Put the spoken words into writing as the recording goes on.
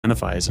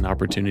identifies an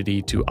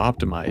opportunity to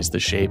optimize the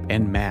shape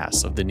and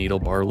mass of the needle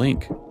bar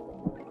link.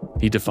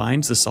 He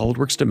defines the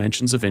SOLIDWORKS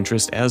dimensions of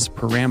interest as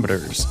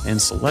parameters and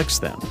selects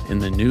them in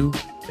the new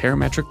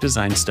parametric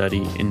design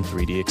study in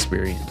 3D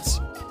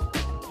Experience.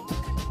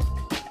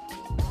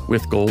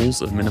 With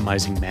goals of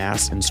minimizing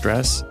mass and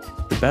stress,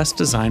 the best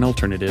design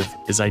alternative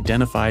is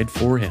identified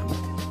for him.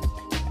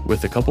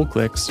 With a couple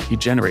clicks, he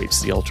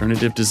generates the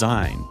alternative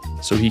design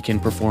so he can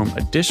perform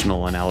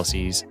additional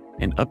analyses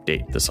and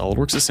update the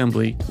SOLIDWORKS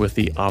assembly with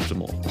the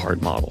optimal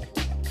part model.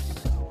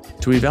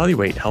 To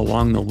evaluate how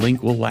long the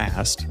link will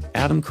last,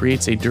 Adam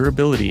creates a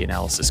durability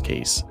analysis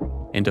case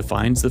and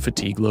defines the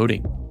fatigue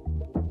loading.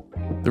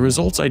 The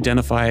results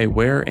identify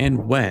where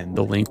and when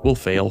the link will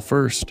fail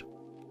first.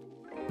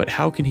 But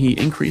how can he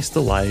increase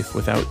the life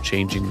without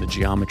changing the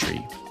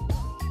geometry?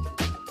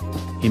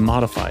 He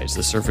modifies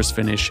the surface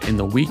finish in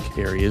the weak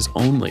areas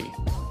only,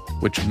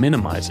 which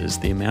minimizes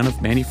the amount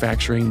of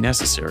manufacturing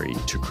necessary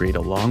to create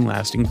a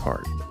long-lasting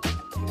part.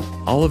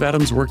 All of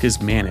Adam's work is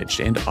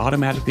managed and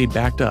automatically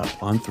backed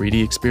up on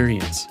 3D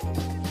Experience.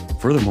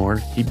 Furthermore,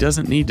 he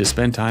doesn't need to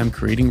spend time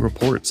creating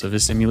reports of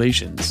his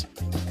simulations.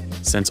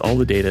 Since all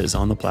the data is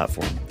on the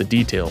platform, the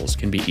details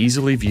can be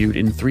easily viewed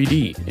in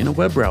 3D in a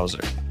web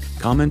browser.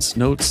 Comments,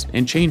 notes,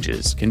 and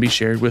changes can be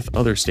shared with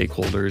other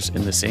stakeholders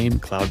in the same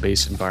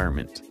cloud-based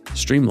environment,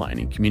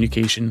 streamlining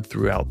communication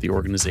throughout the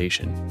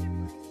organization.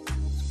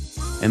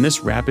 And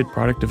this rapid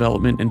product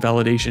development and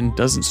validation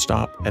doesn't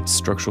stop at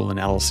structural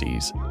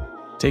analyses.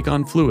 Take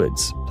on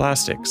fluids,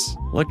 plastics,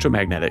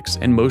 electromagnetics,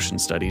 and motion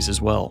studies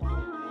as well.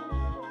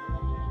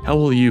 How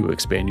will you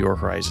expand your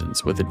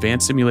horizons with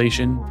advanced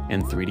simulation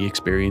and 3D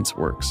Experience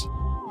Works?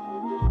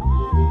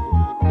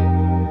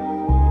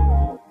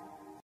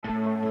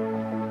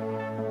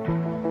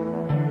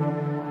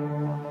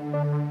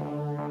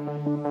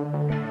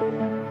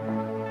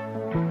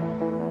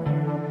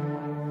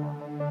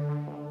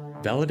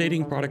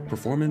 Validating product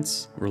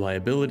performance,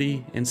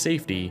 reliability, and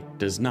safety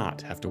does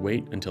not have to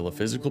wait until a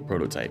physical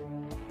prototype.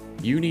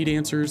 You need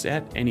answers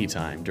at any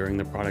time during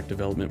the product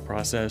development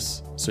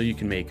process so you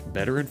can make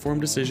better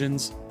informed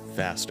decisions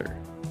faster.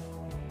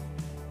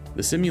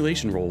 The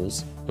simulation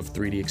roles of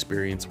 3D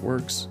Experience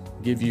Works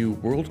give you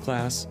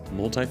world-class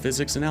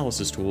multi-physics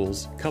analysis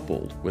tools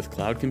coupled with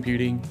cloud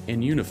computing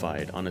and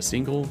unified on a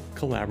single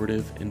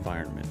collaborative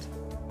environment.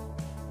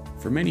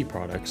 For many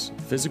products,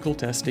 physical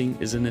testing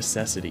is a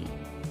necessity.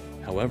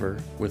 However,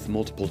 with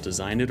multiple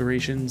design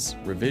iterations,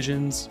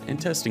 revisions, and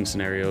testing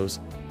scenarios,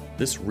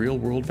 this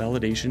real-world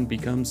validation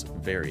becomes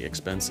very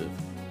expensive.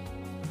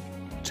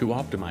 To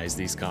optimize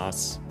these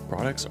costs,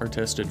 products are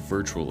tested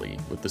virtually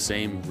with the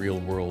same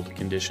real-world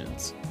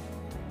conditions.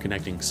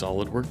 Connecting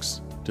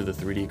SOLIDWORKS to the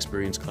 3D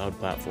Experience Cloud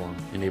platform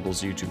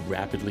enables you to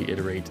rapidly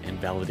iterate and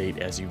validate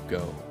as you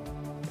go,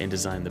 and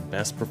design the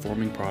best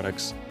performing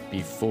products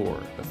before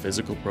a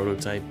physical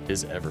prototype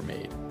is ever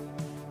made.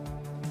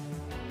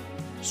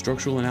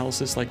 Structural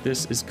analysis like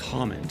this is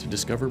common to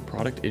discover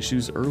product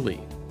issues early.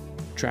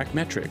 Track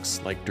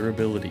metrics like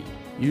durability,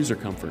 user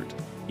comfort,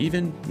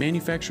 even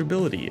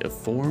manufacturability of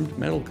formed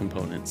metal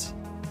components.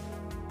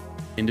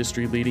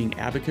 Industry-leading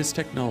Abacus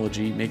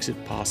technology makes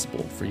it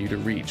possible for you to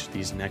reach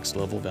these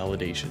next-level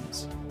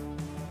validations.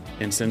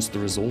 And since the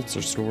results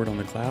are stored on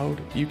the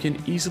cloud, you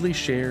can easily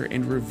share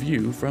and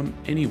review from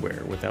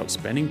anywhere without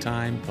spending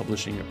time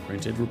publishing a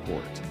printed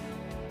report.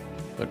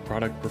 But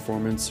product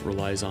performance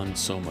relies on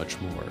so much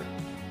more.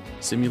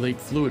 Simulate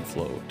fluid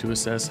flow to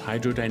assess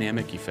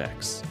hydrodynamic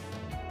effects.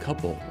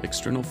 Couple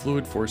external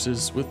fluid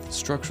forces with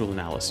structural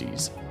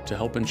analyses to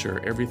help ensure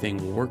everything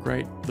will work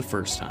right the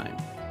first time.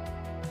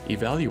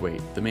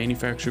 Evaluate the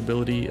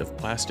manufacturability of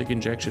plastic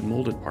injection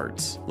molded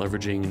parts,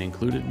 leveraging an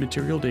included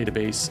material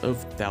database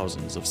of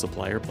thousands of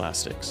supplier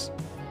plastics.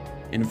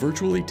 And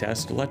virtually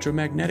test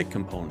electromagnetic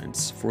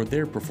components for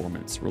their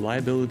performance,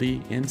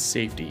 reliability, and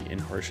safety in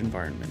harsh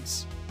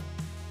environments.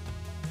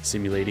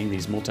 Simulating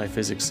these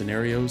multi-physics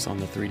scenarios on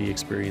the 3D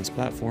Experience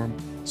platform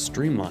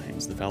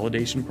streamlines the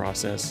validation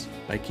process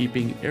by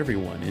keeping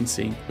everyone in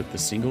sync with the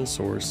single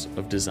source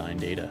of design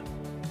data.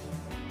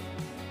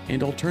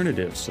 And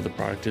alternatives to the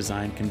product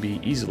design can be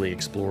easily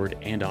explored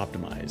and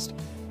optimized.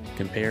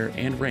 Compare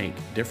and rank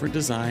different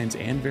designs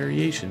and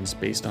variations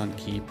based on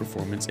key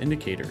performance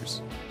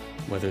indicators,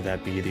 whether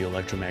that be the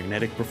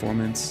electromagnetic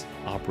performance,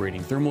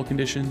 operating thermal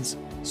conditions,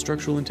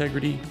 structural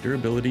integrity,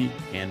 durability,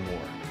 and more.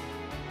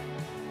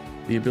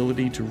 The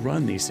ability to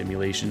run these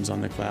simulations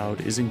on the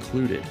cloud is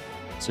included,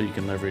 so you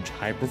can leverage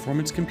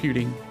high-performance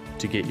computing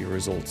to get your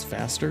results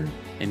faster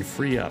and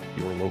free up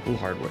your local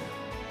hardware.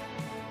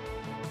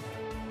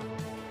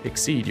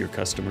 Exceed your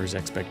customers'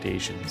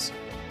 expectations,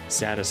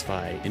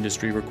 satisfy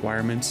industry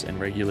requirements and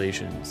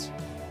regulations,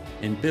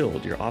 and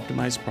build your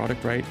optimized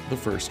product right the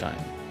first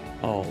time,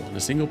 all on a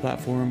single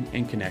platform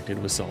and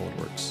connected with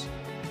SOLIDWORKS.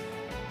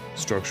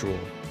 Structural,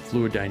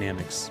 fluid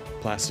dynamics,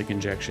 plastic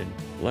injection,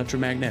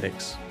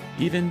 electromagnetics,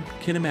 even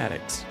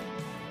kinematics.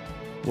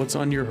 What's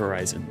on your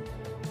horizon?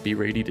 Be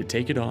ready to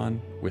take it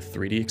on with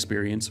 3D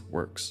Experience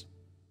Works.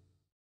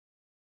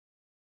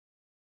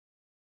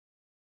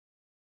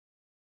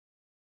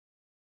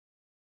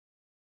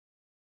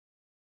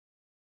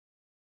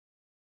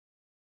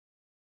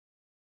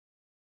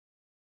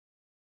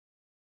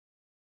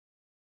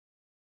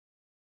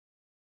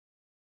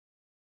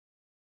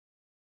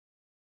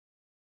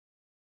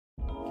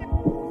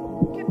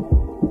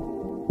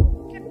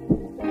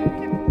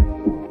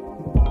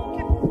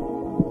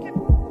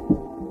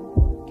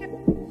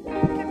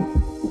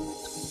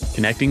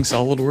 Connecting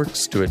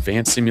SOLIDWORKS to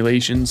advanced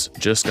simulations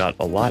just got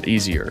a lot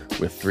easier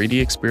with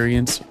 3D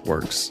Experience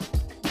Works.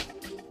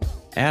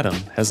 Adam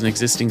has an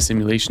existing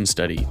simulation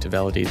study to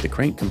validate the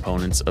crank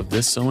components of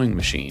this sewing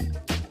machine.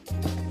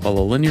 While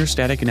a linear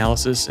static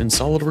analysis in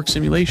SOLIDWORKS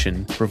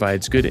Simulation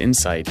provides good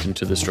insight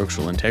into the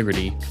structural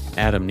integrity,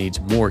 Adam needs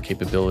more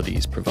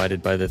capabilities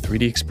provided by the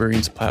 3D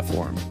Experience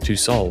platform to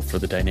solve for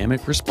the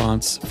dynamic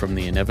response from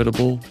the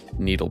inevitable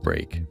needle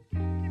break.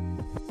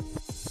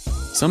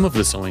 Some of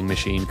the sewing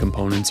machine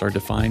components are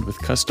defined with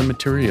custom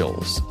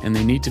materials, and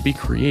they need to be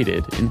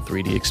created in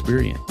 3D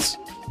Experience.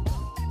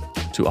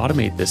 To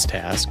automate this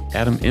task,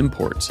 Adam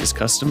imports his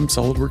custom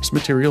SOLIDWORKS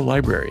material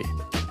library.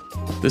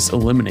 This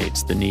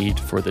eliminates the need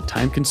for the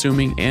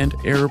time-consuming and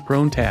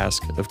error-prone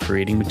task of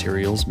creating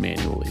materials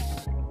manually.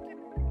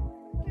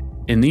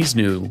 In these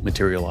new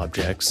material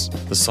objects,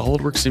 the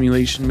SOLIDWORKS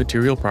simulation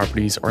material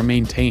properties are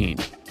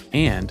maintained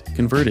and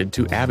converted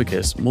to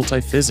Abacus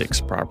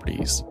multiphysics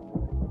properties.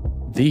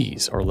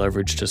 These are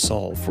leveraged to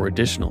solve for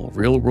additional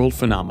real-world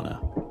phenomena.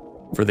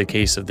 For the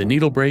case of the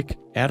needle break,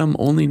 Adam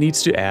only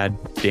needs to add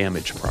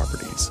damage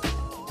properties.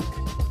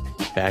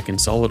 Back in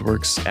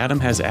SOLIDWORKS, Adam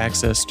has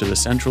access to the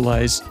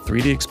centralized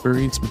 3D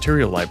Experience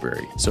material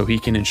library, so he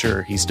can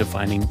ensure he's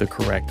defining the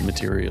correct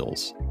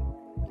materials.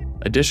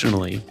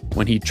 Additionally,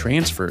 when he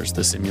transfers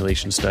the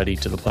simulation study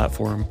to the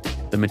platform,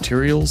 the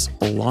materials,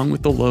 along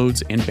with the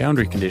loads and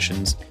boundary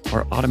conditions,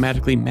 are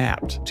automatically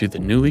mapped to the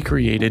newly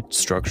created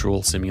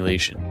structural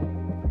simulation.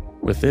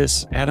 With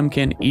this, Adam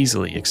can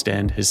easily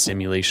extend his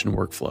simulation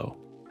workflow.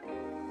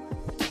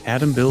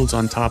 Adam builds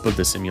on top of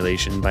the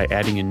simulation by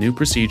adding a new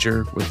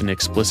procedure with an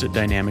explicit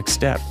dynamic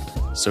step,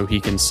 so he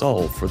can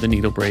solve for the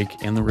needle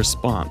break and the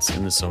response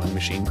in the sewing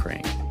machine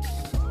crank.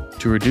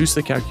 To reduce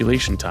the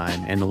calculation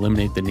time and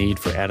eliminate the need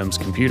for Adam's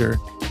computer,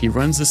 he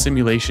runs the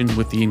simulation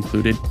with the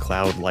included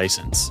cloud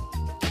license.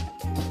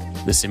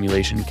 The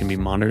simulation can be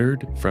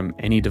monitored from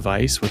any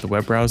device with a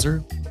web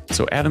browser,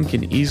 so Adam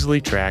can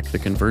easily track the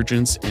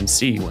convergence and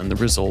see when the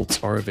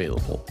results are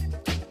available.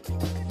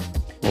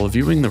 While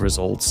viewing the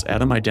results,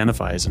 Adam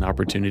identifies an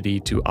opportunity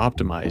to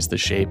optimize the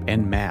shape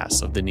and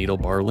mass of the needle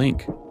bar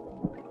link.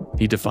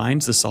 He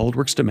defines the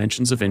SOLIDWORKS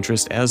dimensions of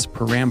interest as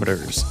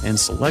parameters and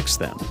selects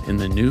them in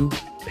the new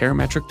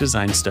parametric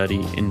design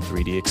study in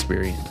 3D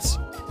Experience.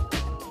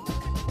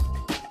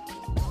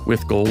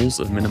 With goals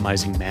of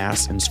minimizing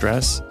mass and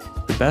stress,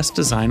 the best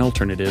design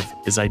alternative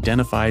is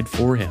identified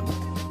for him.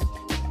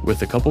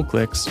 With a couple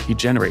clicks, he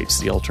generates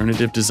the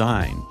alternative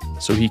design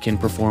so he can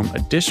perform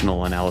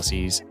additional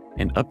analyses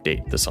and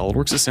update the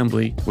SOLIDWORKS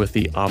assembly with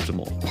the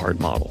optimal part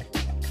model.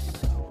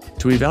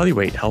 To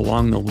evaluate how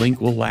long the link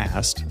will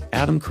last,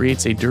 Adam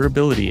creates a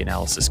durability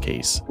analysis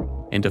case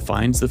and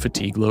defines the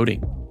fatigue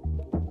loading.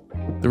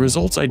 The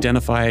results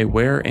identify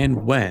where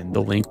and when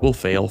the link will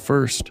fail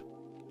first.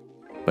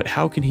 But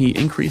how can he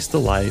increase the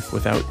life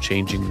without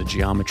changing the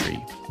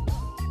geometry?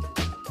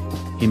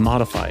 He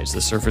modifies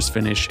the surface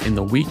finish in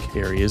the weak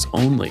areas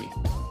only,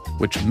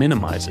 which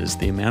minimizes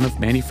the amount of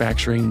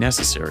manufacturing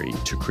necessary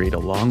to create a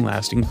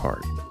long-lasting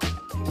part.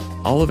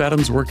 All of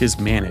Adam's work is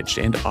managed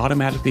and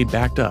automatically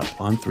backed up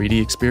on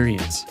 3D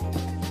Experience.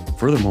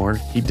 Furthermore,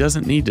 he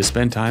doesn't need to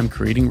spend time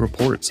creating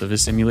reports of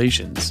his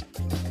simulations.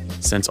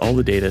 Since all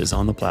the data is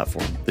on the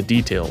platform, the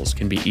details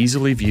can be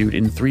easily viewed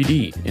in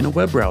 3D in a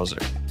web browser.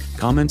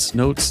 Comments,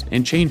 notes,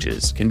 and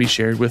changes can be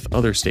shared with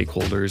other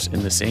stakeholders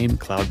in the same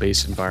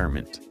cloud-based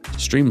environment,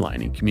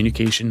 streamlining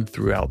communication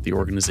throughout the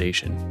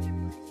organization.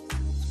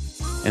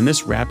 And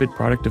this rapid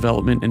product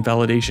development and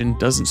validation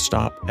doesn't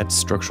stop at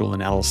structural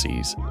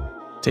analyses.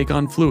 Take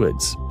on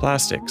fluids,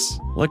 plastics,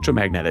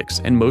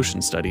 electromagnetics, and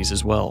motion studies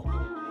as well.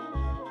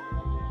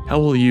 How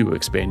will you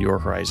expand your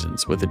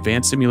horizons with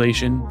advanced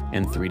simulation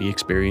and 3D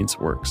Experience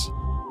Works?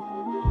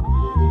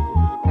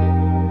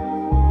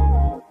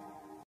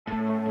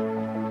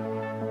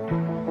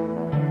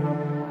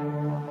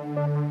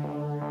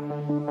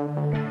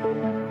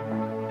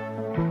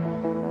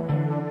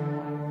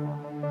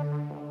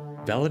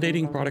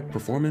 Validating product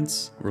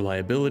performance,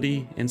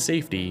 reliability, and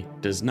safety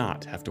does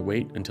not have to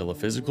wait until a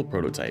physical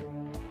prototype.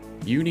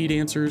 You need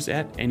answers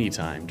at any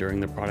time during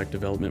the product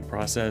development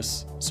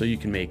process so you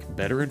can make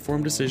better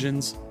informed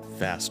decisions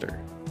faster.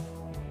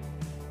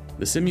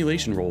 The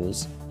simulation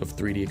roles of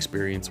 3D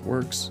Experience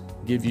Works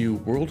give you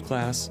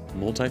world-class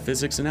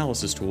multiphysics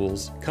analysis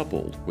tools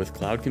coupled with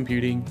cloud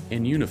computing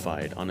and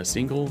unified on a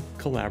single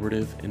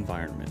collaborative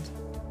environment.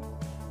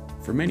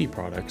 For many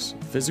products,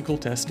 physical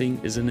testing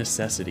is a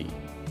necessity.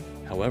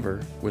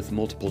 However, with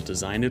multiple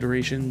design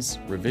iterations,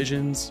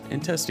 revisions,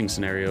 and testing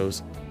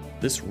scenarios,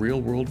 this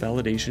real-world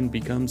validation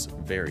becomes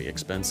very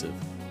expensive.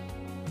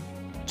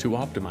 To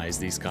optimize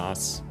these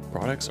costs,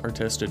 products are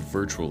tested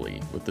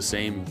virtually with the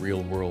same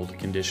real-world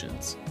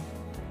conditions.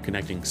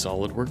 Connecting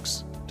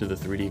SOLIDWORKS to the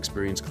 3D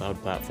Experience Cloud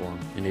platform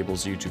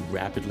enables you to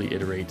rapidly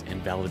iterate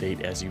and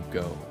validate as you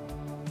go,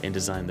 and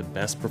design the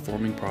best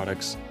performing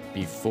products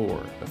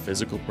before a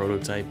physical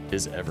prototype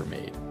is ever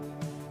made.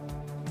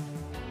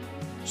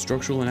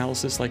 Structural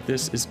analysis like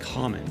this is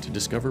common to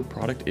discover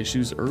product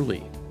issues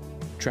early.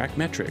 Track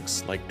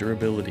metrics like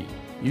durability,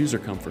 user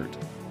comfort,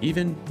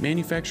 even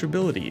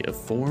manufacturability of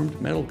formed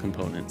metal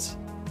components.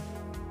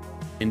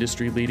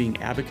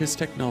 Industry-leading Abacus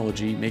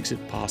technology makes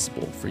it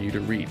possible for you to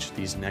reach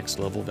these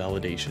next-level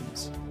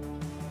validations.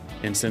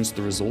 And since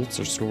the results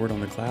are stored on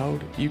the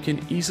cloud, you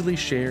can easily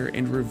share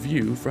and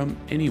review from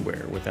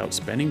anywhere without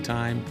spending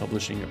time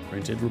publishing a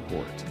printed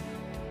report.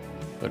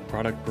 But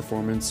product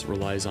performance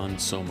relies on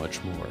so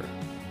much more.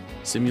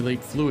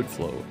 Simulate fluid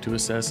flow to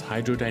assess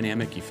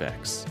hydrodynamic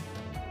effects.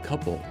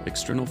 Couple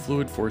external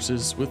fluid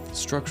forces with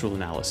structural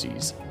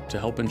analyses to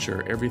help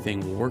ensure everything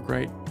will work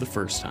right the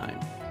first time.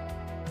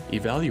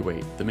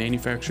 Evaluate the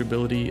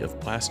manufacturability of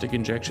plastic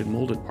injection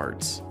molded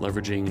parts,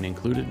 leveraging an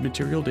included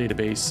material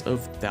database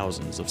of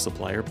thousands of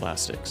supplier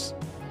plastics.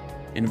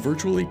 And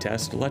virtually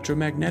test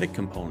electromagnetic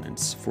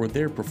components for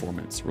their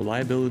performance,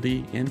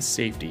 reliability, and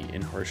safety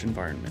in harsh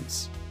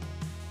environments.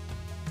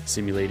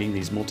 Simulating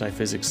these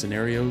multi-physics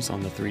scenarios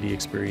on the 3D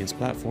Experience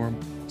platform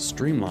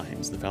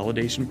streamlines the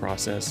validation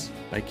process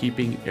by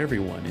keeping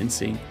everyone in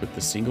sync with the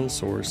single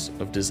source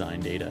of design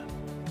data.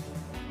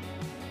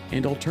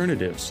 And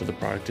alternatives to the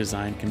product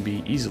design can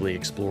be easily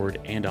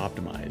explored and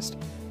optimized.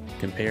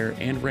 Compare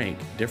and rank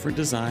different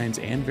designs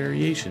and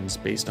variations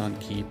based on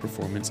key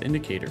performance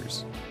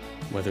indicators,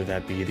 whether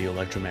that be the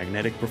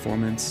electromagnetic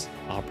performance,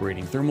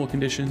 operating thermal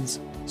conditions,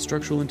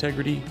 structural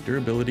integrity,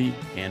 durability,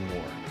 and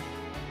more.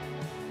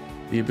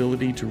 The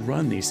ability to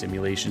run these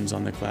simulations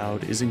on the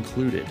cloud is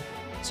included,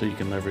 so you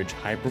can leverage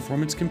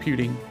high-performance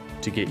computing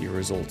to get your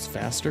results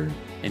faster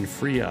and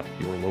free up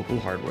your local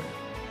hardware.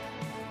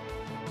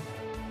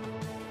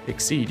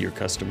 Exceed your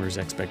customers'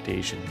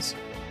 expectations,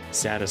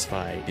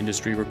 satisfy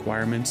industry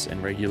requirements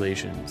and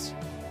regulations,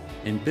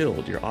 and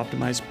build your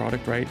optimized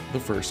product right the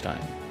first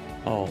time,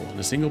 all on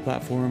a single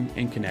platform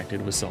and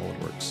connected with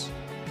SOLIDWORKS.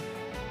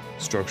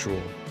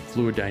 Structural,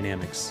 fluid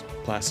dynamics,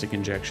 plastic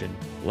injection,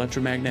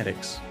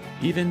 electromagnetics,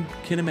 even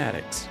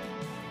kinematics.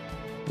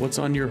 What's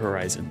on your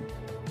horizon?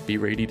 Be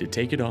ready to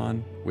take it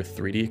on with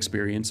 3D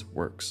Experience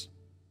Works.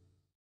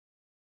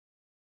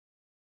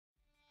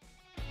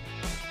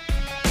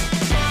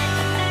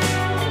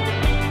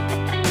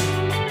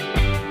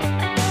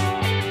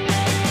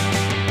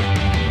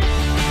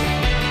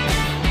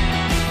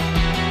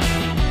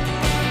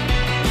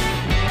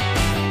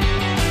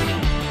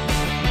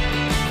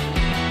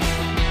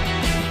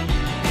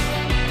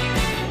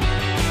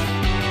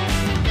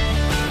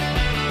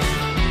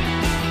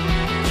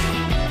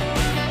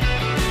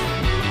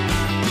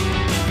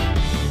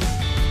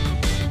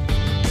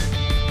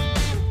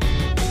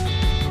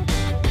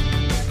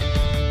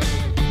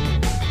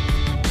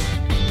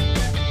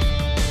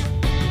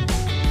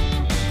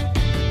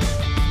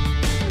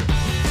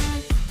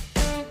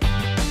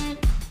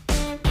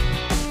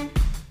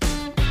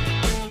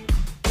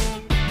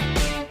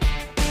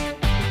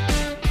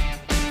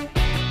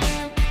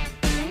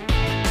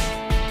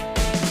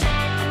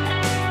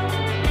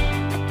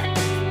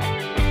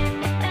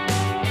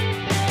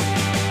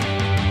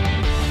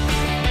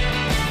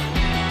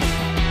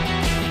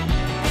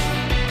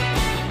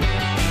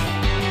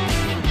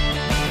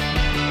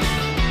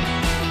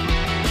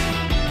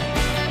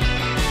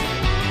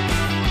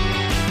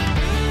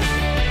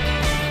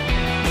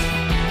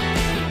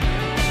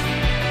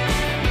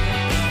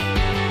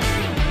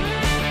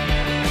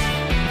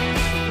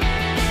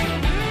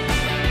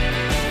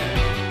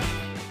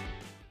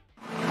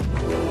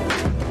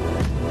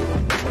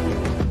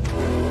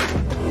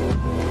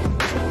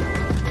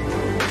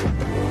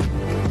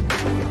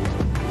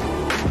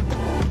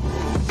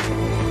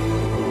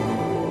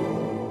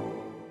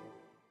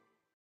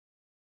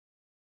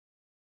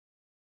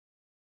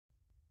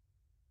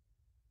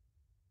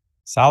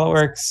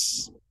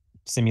 SOLIDWORKS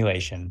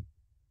Simulation,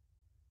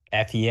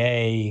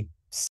 FEA,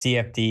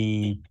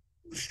 CFD,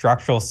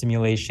 structural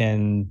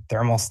simulation,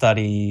 thermal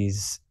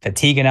studies,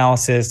 fatigue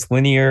analysis,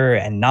 linear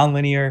and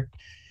nonlinear.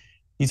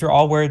 These are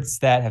all words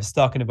that have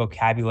stuck in the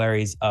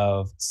vocabularies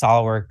of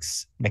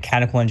SOLIDWORKS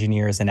mechanical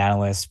engineers and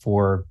analysts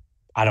for,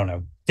 I don't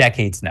know,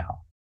 decades now.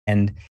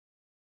 And in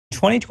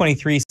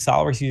 2023,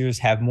 SOLIDWORKS users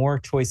have more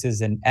choices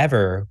than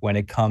ever when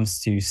it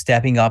comes to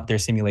stepping up their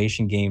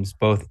simulation games,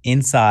 both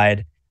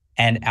inside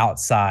and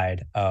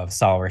outside of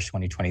SOLIDWORKS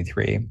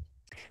 2023.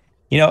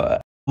 You know,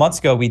 months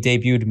ago, we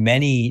debuted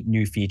many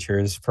new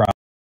features from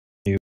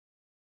new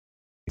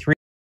 3.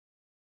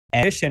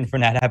 And addition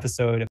from that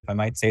episode, if I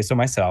might say so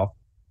myself,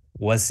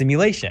 was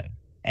simulation.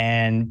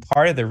 And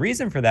part of the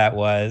reason for that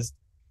was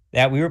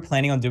that we were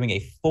planning on doing a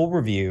full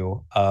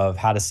review of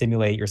how to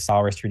simulate your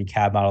SOLIDWORKS 3D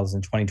CAD models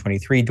in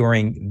 2023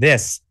 during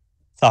this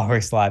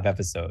SOLIDWORKS Live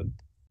episode.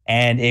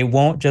 And it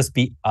won't just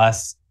be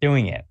us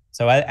doing it.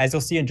 So as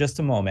you'll see in just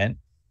a moment,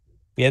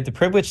 we had the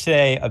privilege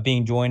today of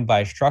being joined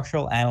by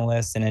structural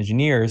analysts and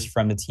engineers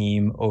from the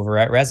team over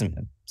at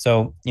Resemin.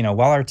 So, you know,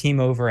 while our team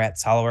over at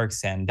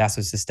SOLIDWORKS and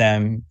Dassault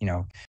Systèmes, you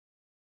know,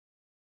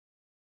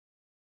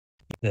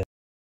 the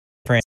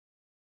different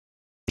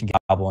in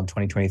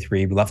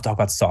 2023, we love to talk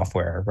about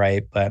software,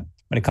 right? But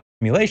when it comes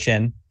to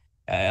simulation,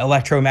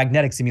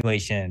 electromagnetic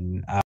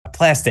simulation,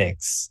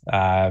 plastics,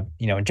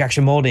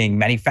 injection molding,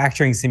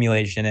 manufacturing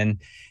simulation,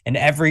 and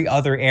every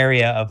other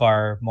area of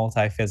our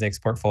multi-physics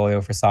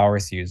portfolio for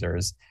SOLIDWORKS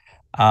users.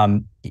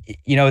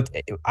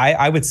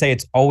 I would say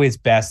it's always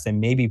best and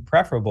maybe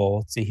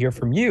preferable to hear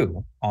from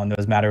you on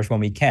those matters when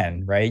we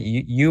can, right?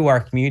 You are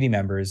community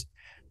members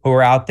who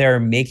are out there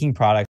making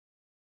products,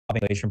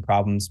 simulation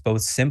problems,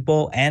 both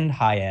simple and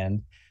high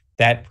end,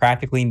 that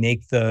practically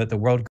make the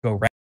world go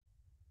round.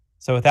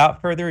 So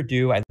without further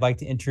ado, I'd like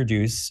to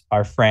introduce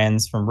our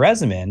friends from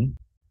Resemin.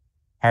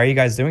 How are you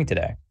guys doing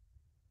today?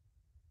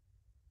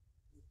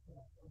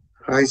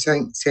 Hi,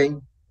 Zane.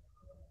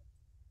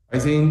 Hi,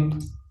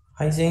 Zane.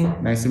 Hi, Zane.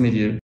 Nice to meet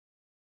you.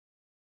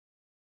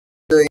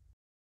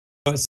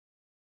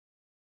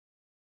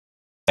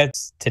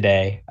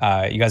 Today,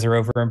 you guys are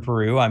over in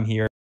Peru. I'm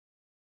here.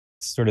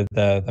 Sort of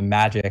the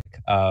magic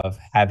of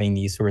having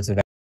these sorts of.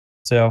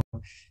 So,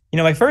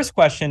 my first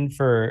question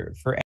for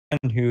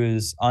anyone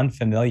who's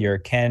unfamiliar,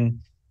 can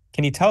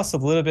you tell us a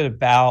little bit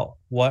about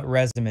what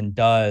Resemin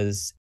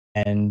does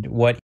and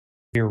what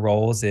your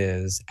roles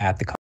is at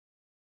the company?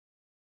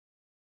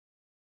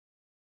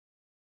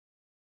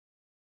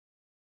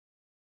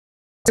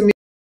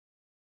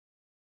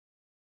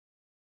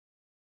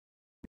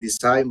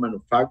 Design,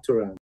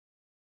 manufacture, and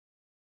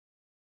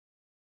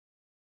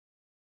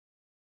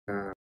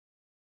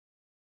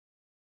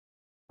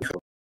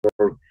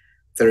for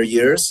 30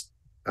 years.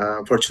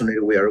 Fortunately,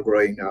 we are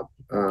growing up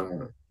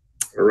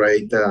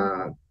right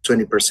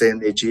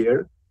 20% each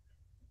year.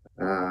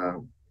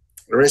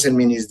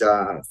 Resemin is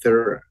the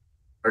third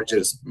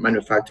largest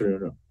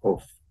manufacturer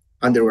of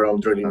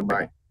underground drilling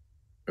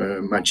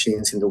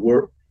machines in the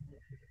world.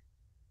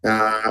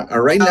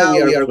 Right now,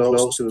 we are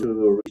close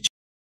to reach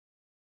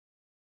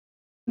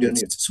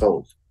units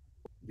sold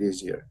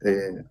this year,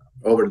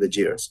 over the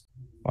years.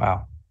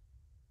 Wow.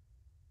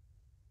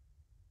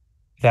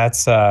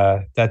 That's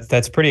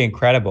pretty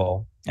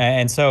incredible.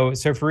 And so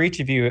for each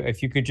of you,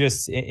 if you could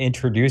just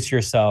introduce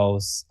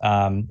yourselves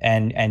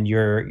and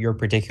your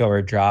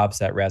particular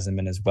jobs at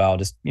Resemin as well.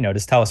 Just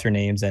tell us your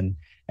names and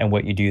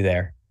what you do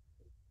there.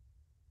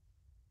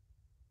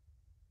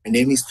 My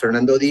name is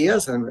Fernando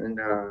Diaz. I'm an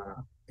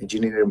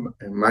engineer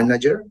and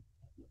manager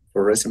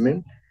for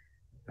Resemin.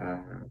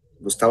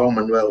 Gustavo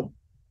Manuel,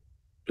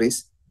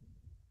 please.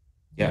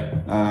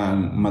 Yeah,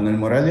 Manuel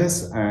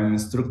Morales. I'm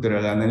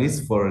structural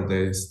analyst for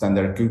the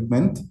standard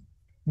equipment.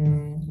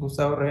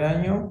 Gustavo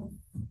Reaño,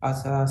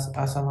 as a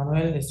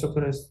Manuel,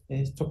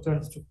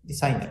 structural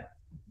designer.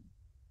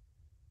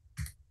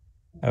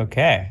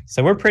 Okay,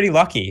 so we're pretty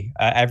lucky,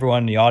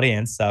 everyone in the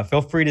audience.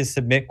 Feel free to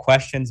submit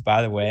questions,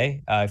 by the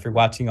way, if you're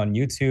watching on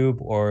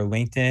YouTube or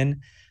LinkedIn.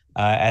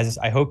 As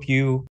I hope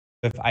you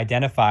have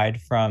identified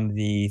from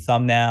the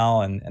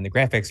thumbnail and the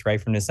graphics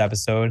right from this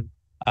episode,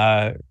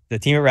 the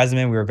team at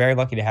Resemin, we were very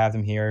lucky to have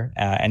them here.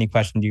 Any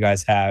questions you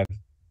guys have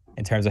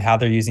in terms of how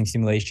they're using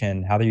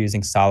simulation, how they're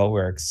using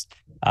SolidWorks,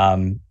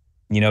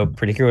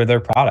 particularly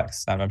their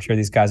products, I'm sure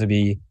these guys would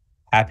be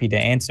happy to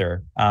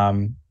answer.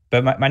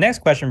 But my next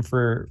question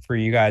for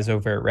you guys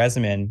over at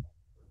Resemin,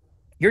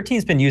 your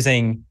team's been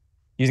using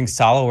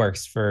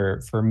SolidWorks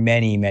for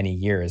many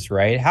years,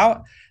 right?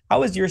 How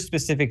has your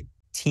specific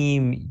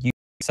team used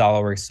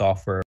SolidWorks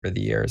software over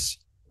the years?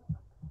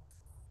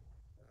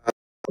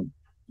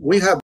 We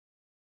have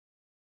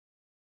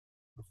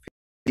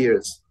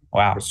years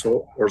wow.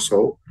 or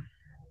so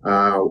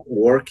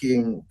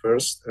working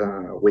first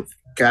with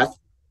CAD,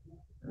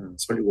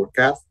 SolidWorks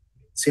CAD,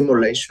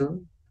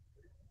 simulation,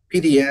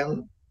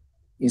 PDM,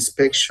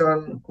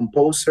 inspection,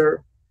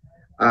 composer.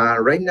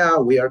 Right now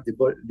we are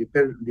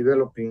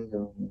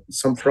developing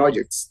some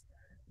projects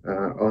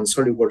on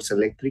SolidWorks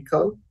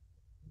electrical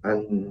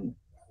and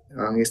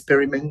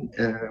experiment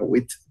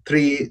with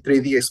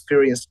 3D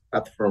experience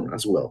platform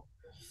as well.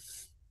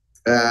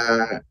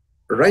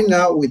 Right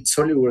now with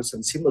SolidWorks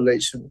and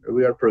simulation,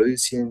 we are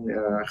producing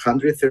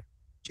 130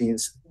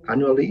 machines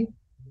annually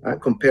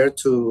compared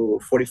to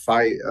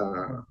 45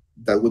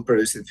 that we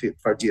produced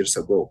 5 years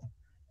ago.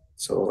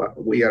 So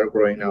we are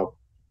growing up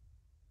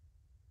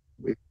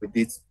with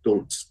these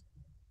tools.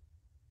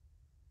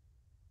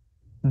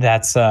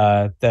 That's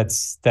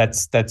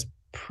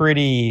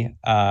pretty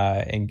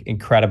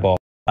incredible.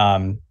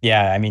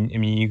 Yeah, I mean,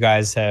 you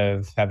guys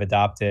have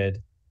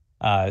adopted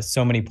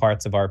so many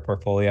parts of our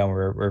portfolio, and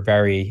we're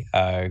very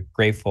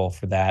grateful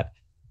for that.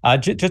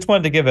 Just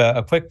wanted to give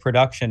a quick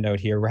production note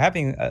here. We're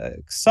having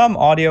some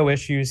audio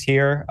issues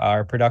here.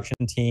 Our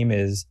production team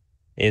is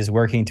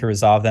working to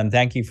resolve them.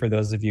 Thank you for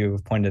those of you who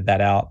have pointed that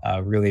out.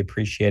 Really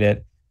appreciate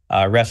it.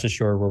 Rest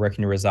assured, we're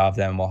working to resolve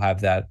them. We'll have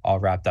that all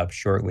wrapped up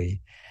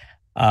shortly.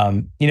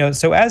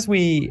 So as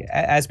we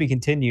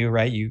continue,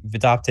 right, you've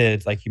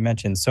adopted, like you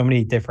mentioned, so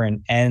many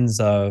different ends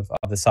of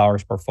the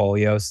SolidWorks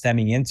portfolio,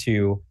 stemming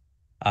into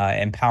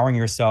empowering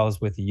yourselves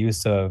with the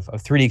use of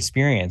 3D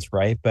experience,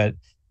 right?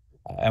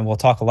 And we'll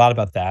talk a lot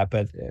about that.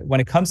 But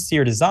when it comes to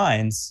your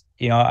designs,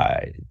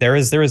 there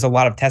is a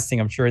lot of testing,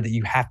 I'm sure, that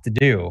you have to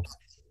do.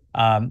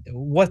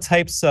 What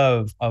types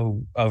of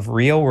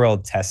real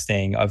world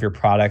testing of your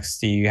products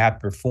do you have to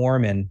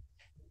perform, and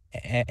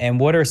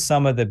what are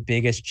some of the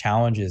biggest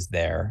challenges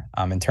there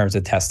in terms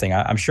of testing?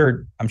 I'm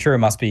sure it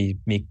must be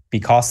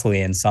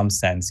costly in some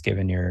sense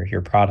given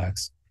your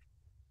products.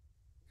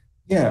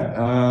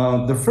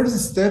 Yeah, the first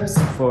steps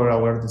for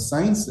our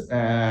designs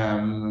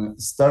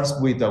starts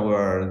with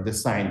our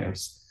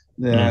designers.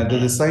 The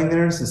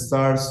designers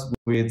starts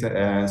with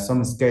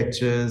some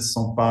sketches,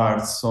 some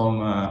parts,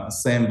 some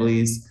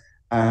assemblies,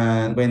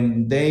 and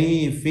when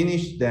they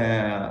finish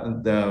the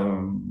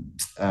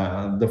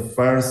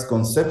first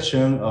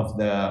conception of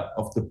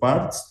the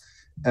parts,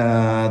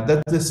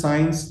 that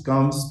design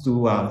comes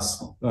to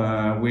us.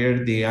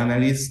 We're the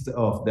analyst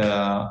of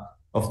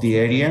the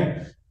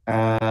area.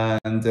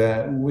 And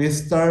we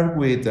start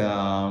with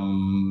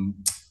some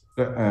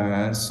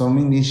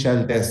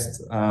initial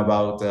tests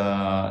about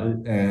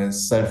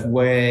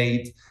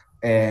self-weight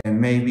and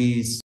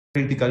maybe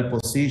critical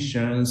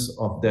positions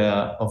of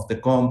the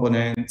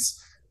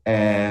components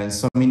and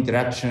some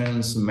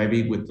interactions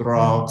maybe with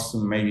rocks,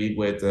 maybe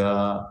with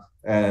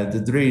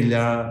the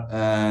driller,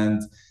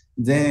 and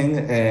then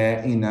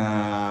in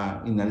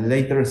a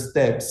later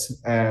steps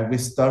we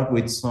start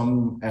with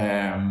some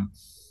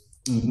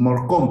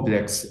more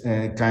complex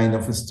kind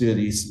of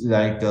studies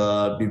like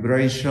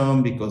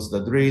vibration because the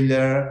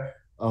driller,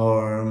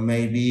 or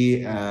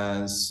maybe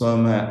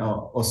some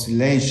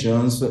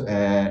oscillations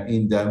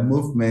in the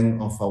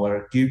movement of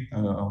our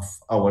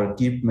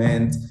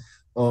equipment,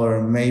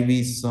 or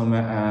maybe some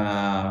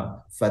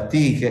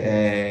fatigue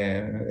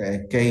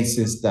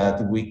cases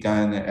that we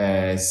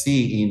can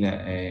see in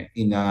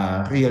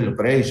a real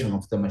operation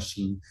of the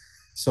machine.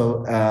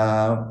 So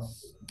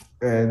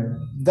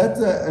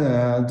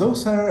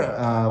those are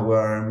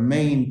our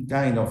main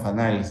kind of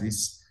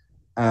analysis.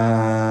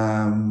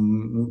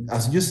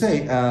 As you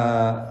said,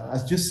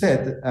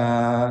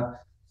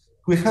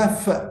 we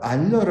have a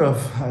lot of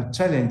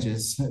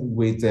challenges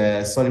with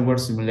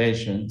SolidWorks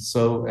simulation.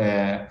 So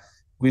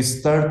we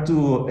start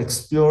to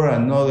explore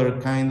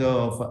another kind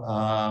of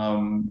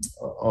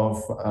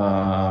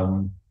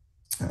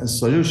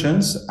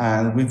solutions,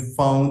 and we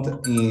found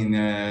in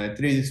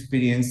 3D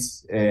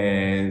Experience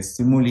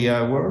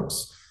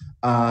SimulaWorks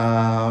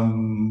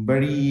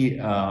very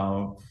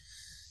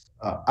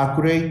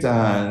accurate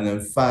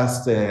and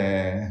fast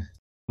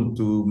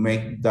to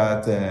make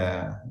that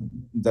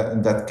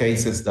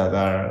cases that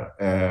are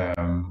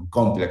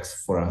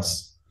complex for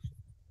us.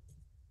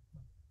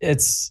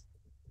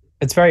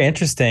 It's very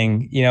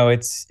interesting. You know,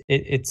 what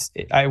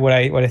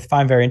I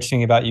find very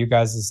interesting about you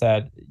guys is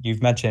that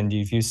you've mentioned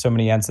you've used so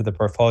many ends of the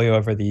portfolio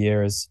over the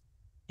years.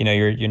 You know,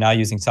 you're now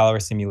using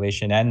SolidWorks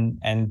simulation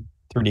and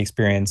 3D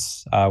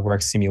Experience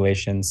Works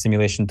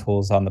simulation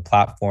tools on the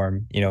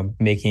platform. You know,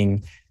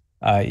 making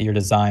your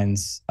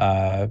designs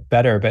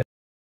better, but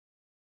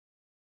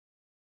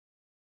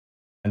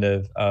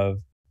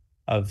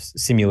of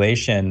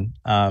simulation.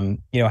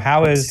 You know,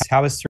 how is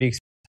 3D Experience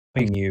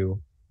helping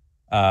you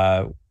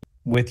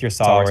with your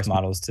SolidWorks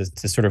models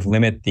to sort of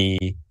limit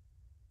the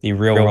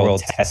real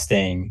world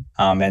testing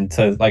and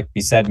to, like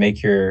we said,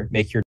 make your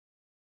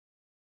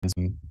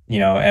you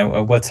know,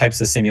 and what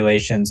types of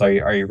simulations are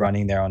you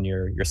running there on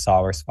your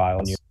SolidWorks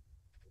files?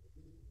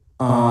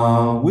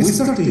 We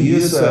start to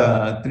use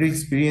 3D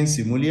Experience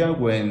Simulia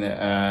when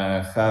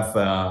have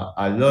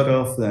a lot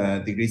of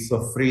degrees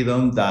of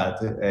freedom that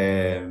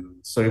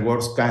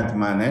SolidWorks can't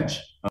manage,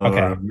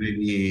 or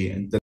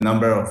maybe the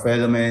number of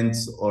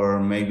elements, or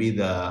maybe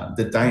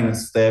the time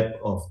step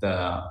of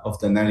the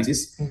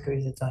analysis.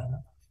 Increase the time.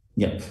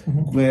 Yeah,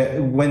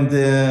 when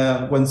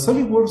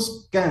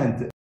SolidWorks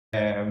can't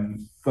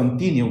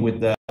continue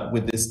with the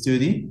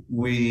study,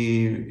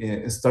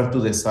 we start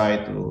to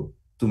decide to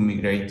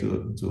migrate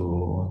to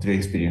 3D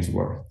Experience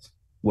Works.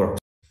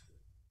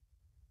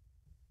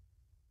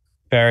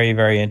 Very,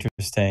 very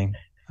interesting.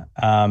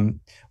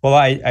 Well,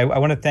 I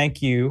want to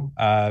thank you,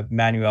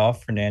 Manuel,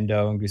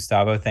 Fernando, and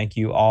Gustavo. Thank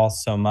you all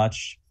so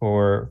much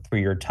for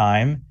your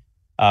time.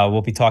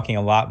 We'll be talking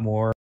a lot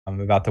more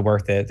about the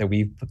work that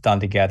we've done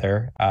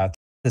together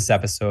this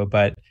episode.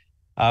 But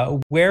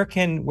where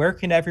can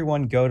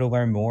everyone go to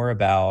learn more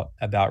about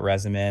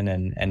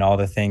Resemin and all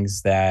the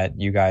things that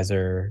you guys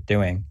are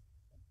doing?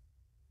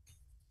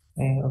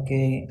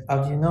 Okay,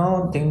 as you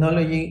know,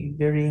 technology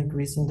very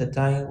increasing the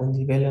time when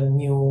develop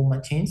new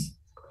machines.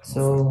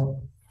 So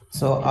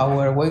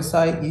our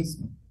website is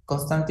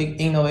constantly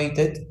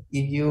innovated.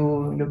 If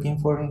you looking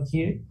for in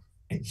here,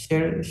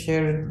 share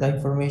the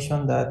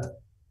information that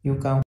you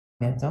can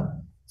find.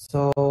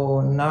 So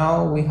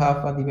now we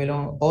have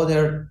developed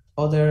other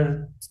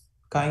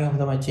kind of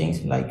the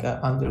machines like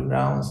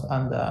undergrounds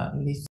and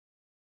lift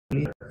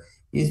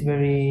is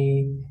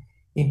very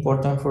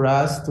important for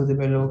us to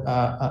develop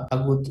a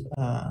good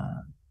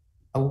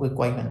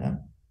equipment.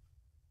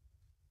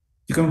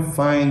 You can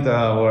find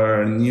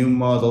our new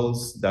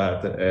models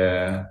that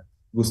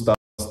Gustavo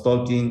was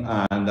talking,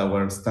 and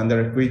our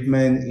standard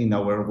equipment in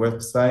our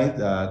website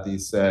that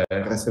is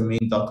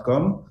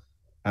resemin.com.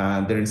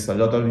 There is a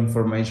lot of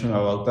information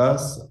about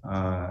us.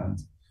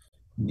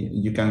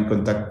 you can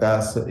contact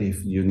us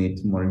if you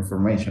need more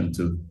information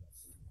too.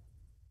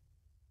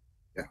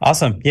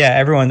 Awesome. Yeah,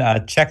 everyone,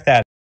 check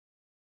that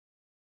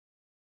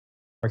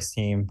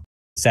team.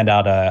 Send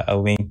out a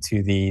link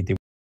to the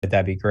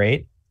that'd be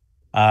great.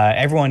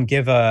 Everyone,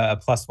 give a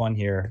 +1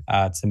 here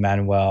to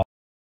Manuel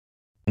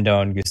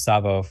and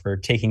Gustavo for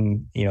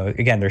taking,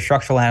 again, they're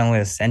structural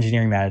analysts,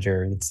 engineering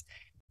manager. It's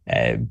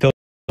building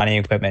mining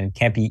equipment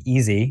can't be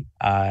easy.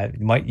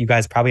 You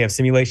guys probably have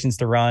simulations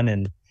to run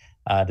and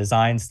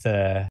designs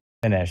to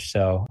finish.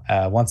 So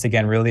once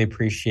again, really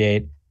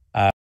appreciate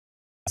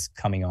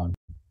coming on.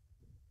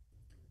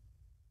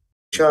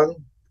 Sean,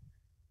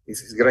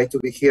 it's great to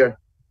be here.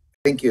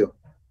 Thank you.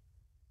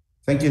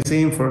 Thank you,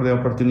 Sim, for the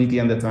opportunity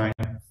and the time.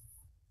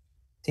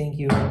 Thank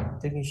you.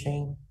 Thank you,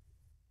 Shane.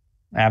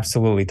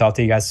 Absolutely. Talk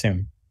to you guys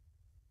soon.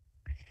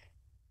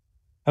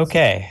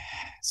 Okay.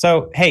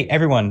 So, hey,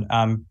 everyone,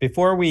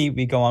 before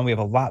we go on, we have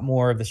a lot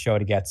more of the show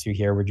to get to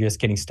here. We're just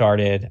getting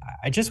started.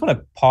 I just want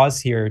to pause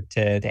here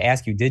to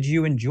ask you, did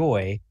you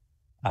enjoy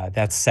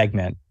that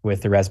segment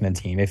with the Resemin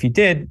team? If you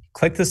did,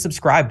 click the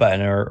subscribe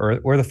button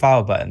or the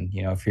follow button.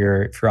 If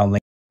you're on LinkedIn,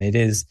 it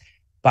is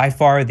by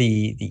far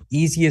the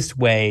easiest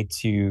way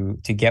to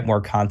get more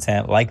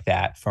content like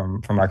that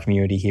from our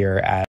community here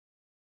at.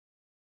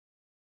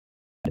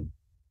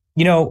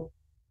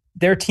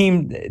 Their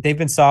team, they've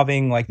been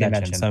solving, like they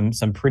mentioned,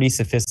 some pretty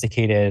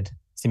sophisticated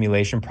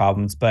simulation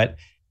problems. But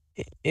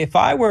if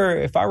I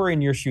were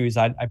in your shoes,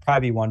 I'd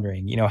probably be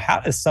wondering, how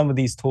does some of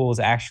these tools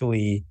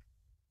actually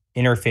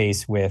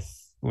interface with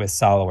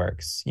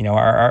SOLIDWORKS?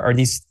 Are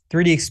these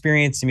 3D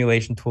experience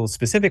simulation tools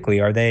specifically,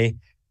 are they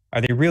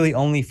really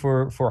only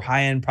for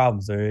high-end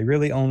problems? Are they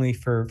really only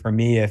for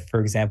me if, for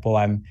example,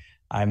 I'm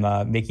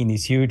making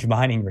these huge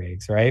mining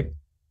rigs, right?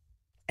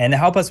 And to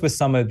help us with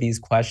some of these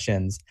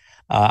questions,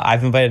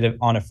 I've invited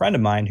on a friend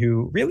of mine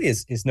who really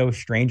is no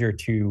stranger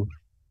to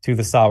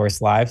the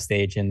SOLIDWORKS Live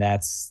stage, and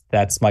that's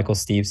Michael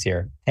Steves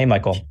here. Hey,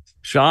 Michael.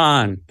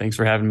 Sean, thanks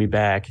for having me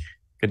back.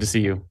 Good to see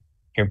you.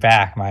 You're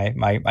back, my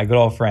good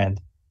old friend.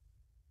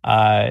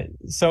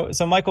 So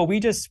Michael, we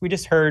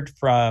just heard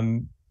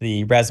from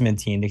the Resemin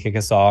team to kick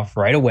us off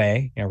right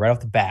away, right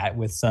off the bat,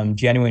 with some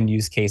genuine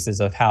use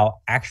cases of how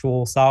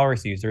actual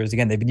SOLIDWORKS users,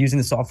 again, they've been using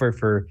the software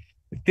for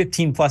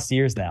 15 plus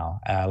years now,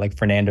 like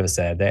Fernando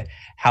said, that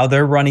how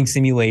they're running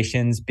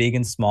simulations, big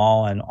and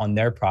small, and on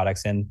their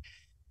products. And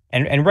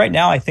right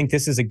now, I think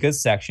this is a good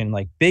section,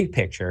 like big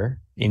picture.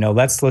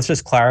 Let's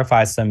just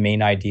clarify some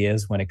main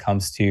ideas when it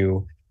comes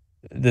to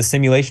the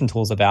simulation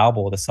tools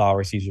available to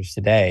SOLIDWORKS users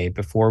today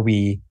before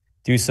we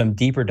do some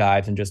deeper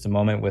dives in just a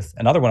moment with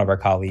another one of our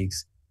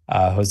colleagues,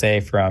 Jose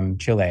from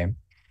Chile.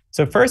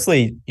 So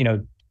firstly,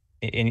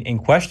 in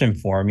question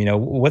form,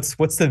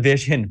 what's the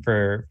vision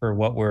for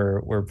what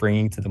we're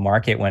bringing to the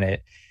market when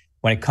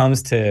it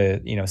comes to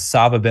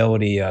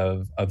solvability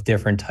of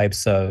different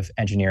types of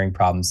engineering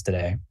problems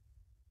today?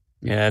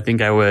 Yeah, I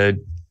think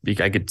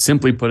I could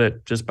simply put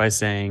it just by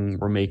saying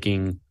we're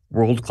making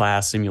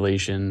world-class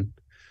simulation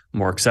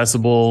more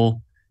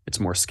accessible. It's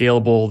more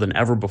scalable than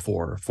ever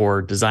before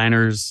for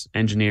designers,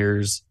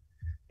 engineers,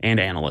 and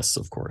analysts,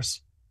 of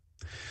course.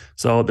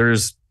 So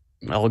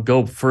I'll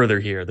go further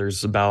here.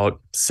 There's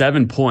about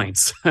 7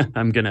 points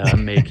I'm going to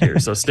make here.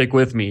 So stick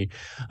with me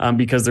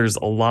because there's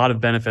a lot of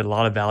benefit, a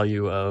lot of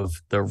value of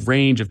the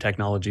range of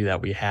technology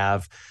that we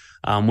have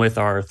with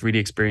our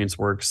 3D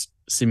ExperienceWorks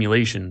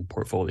simulation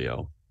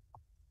portfolio.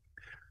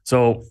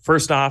 So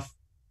first off,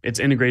 it's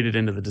integrated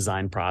into the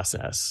design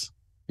process.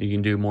 You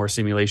can do more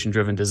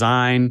simulation-driven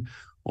design,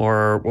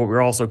 or what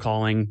we're also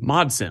calling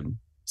mod sim,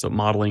 so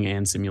modeling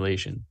and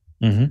simulation.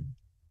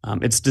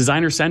 Mm-hmm. It's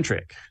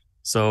designer-centric.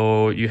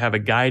 So you have a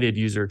guided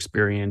user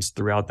experience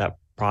throughout that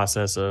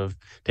process of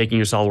taking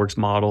your SOLIDWORKS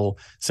model,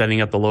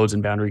 setting up the loads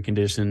and boundary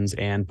conditions,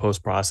 and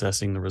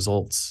post-processing the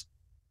results.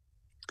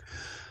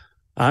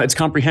 It's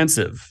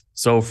comprehensive.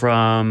 So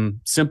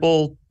from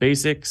simple,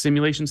 basic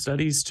simulation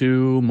studies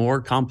to more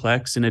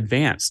complex and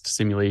advanced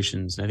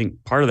simulations. And I think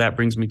part of that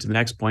brings me to the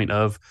next point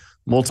of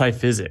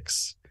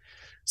multi-physics.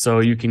 So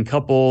you can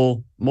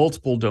couple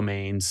multiple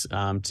domains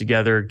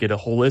together, get a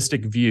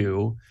holistic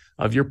view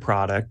of your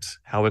product,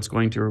 how it's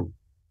going to,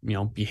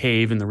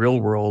 behave in the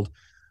real world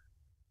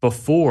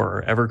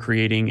before ever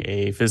creating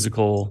a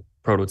physical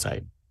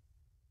prototype.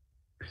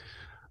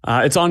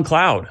 It's on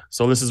cloud.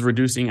 So this is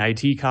reducing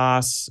IT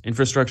costs,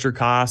 infrastructure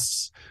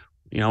costs.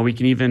 We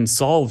can even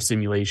solve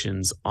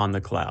simulations on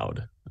the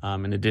cloud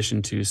in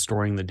addition to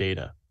storing the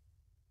data.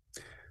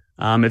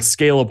 It's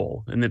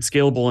scalable, and it's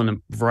scalable in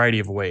a variety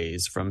of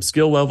ways, from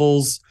skill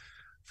levels,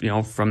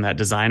 from that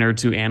designer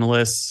to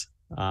analysts.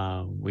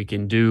 We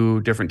can do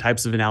different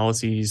types of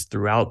analyses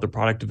throughout the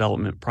product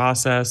development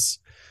process.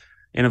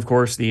 And of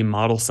course, the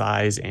model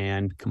size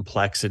and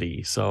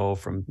complexity. So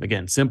from,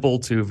 again, simple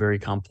to very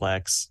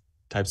complex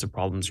types of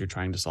problems you're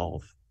trying to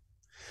solve.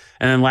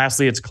 And then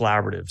lastly, it's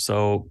collaborative.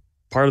 So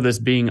part of this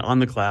being on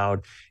the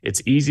cloud,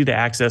 it's easy to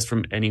access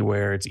from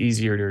anywhere. It's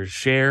easier to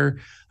share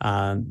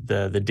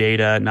the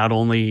data, not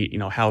only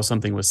how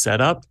something was set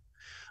up,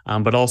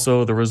 but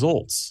also the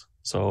results.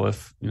 So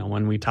if,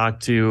 when we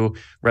talked to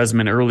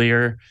Resemin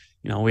earlier,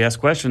 we asked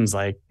questions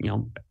like,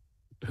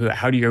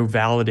 how do you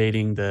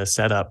validating the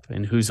setup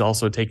and who's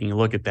also taking a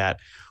look at that?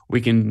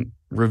 We can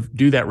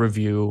do that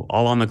review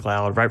all on the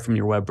cloud, right from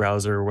your web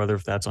browser, whether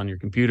if that's on your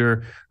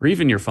computer or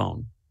even your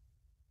phone.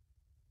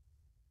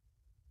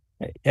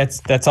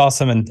 That's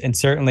awesome, and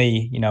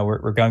certainly,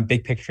 we're going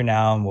big picture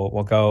now, and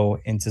we'll go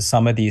into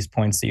some of these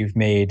points that you've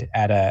made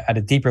at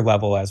a deeper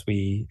level as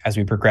we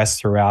progress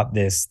throughout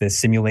this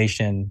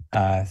simulation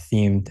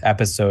themed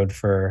episode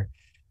for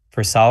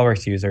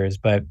SOLIDWORKS users.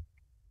 But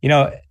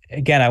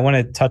again, I want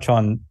to touch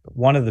on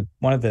one of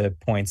the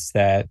points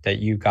that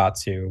you got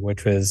to,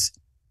 which was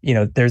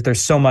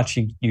there's so much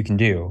you can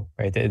do,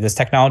 right? This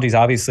technology is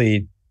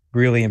obviously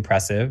really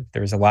impressive.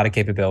 There's a lot of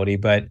capability,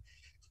 but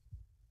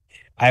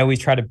I always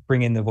try to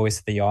bring in the voice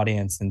of the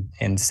audience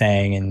and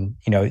saying, and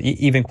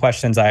even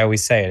questions, I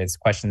always say it's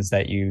questions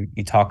that you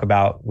talk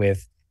about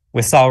with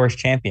SOLIDWORKS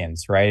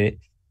champions, right?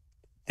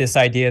 This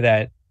idea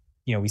that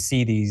we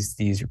see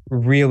these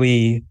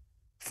really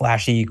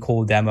flashy,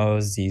 cool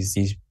demos,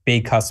 these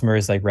big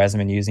customers like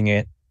Resemin using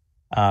it.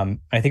 I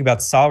think about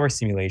SOLIDWORKS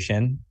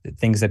simulation, the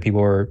things that people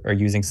are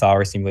using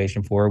SOLIDWORKS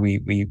simulation for.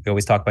 We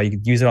always talk about you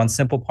could use it on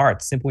simple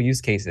parts, simple use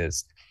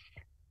cases.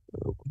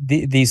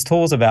 These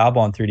tools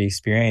available on 3D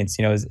Experience,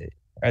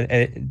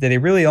 they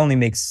really only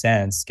make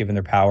sense given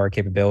their power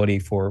capability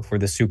for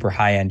the super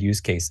high end use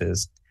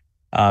cases.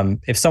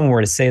 If someone were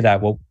to say that,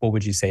 what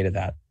would you say to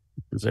that?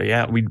 So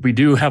yeah, we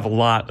do have a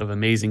lot of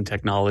amazing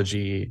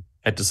technology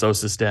at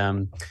Dassault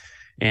Systèmes,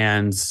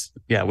 and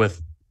yeah, with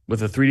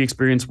a 3D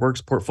Experience Works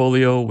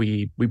portfolio,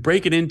 we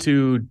break it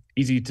into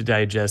easy to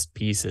digest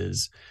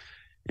pieces,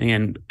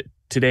 and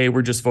today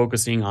we're just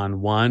focusing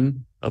on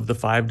one of the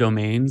 5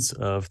 domains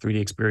of 3D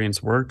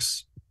Experience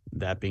Works,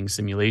 that being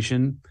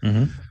simulation.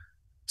 Mm-hmm.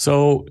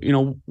 So,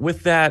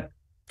 with that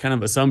kind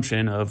of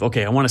assumption of,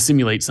 okay, I want to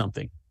simulate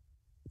something,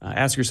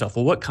 ask yourself,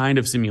 well, what kind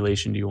of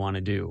simulation do you want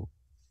to do?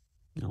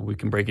 We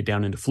can break it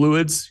down into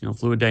fluids,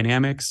 fluid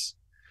dynamics,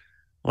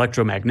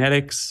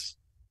 electromagnetics,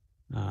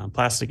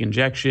 plastic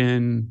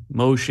injection,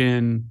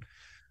 motion,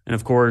 and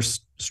of course,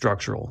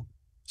 structural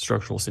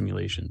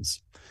simulations.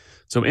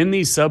 So in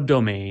these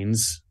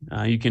subdomains,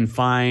 you can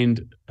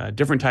find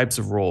different types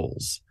of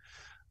roles.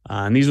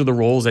 And these are the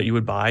roles that you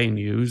would buy and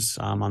use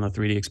on the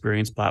 3D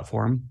Experience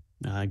platform.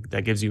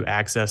 That gives you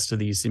access to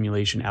these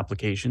simulation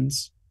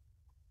applications.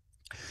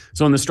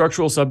 So in the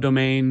structural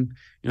subdomain,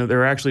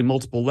 there are actually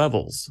multiple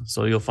levels.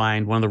 So you'll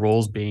find one of the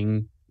roles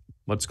being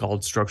what's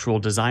called structural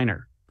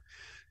designer.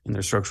 And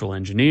there's structural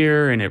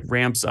engineer, and it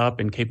ramps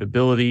up in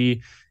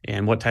capability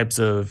and what types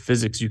of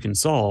physics you can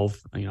solve,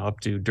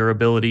 up to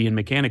durability and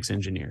mechanics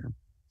engineer.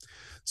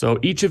 So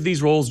each of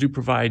these roles do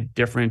provide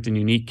different and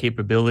unique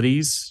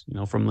capabilities,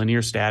 from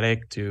linear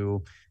static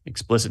to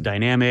explicit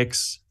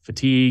dynamics,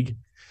 fatigue.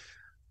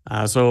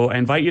 So I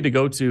invite you to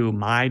go to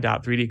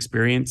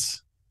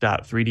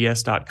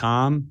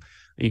my.3dexperience.3ds.com.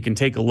 You can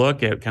take a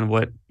look at kind of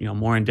what,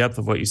 more in depth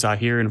of what you saw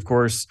here. And of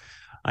course,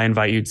 I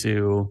invite you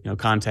to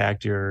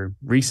contact your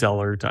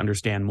reseller to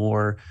understand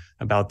more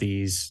about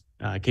these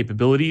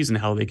capabilities and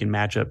how they can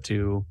match up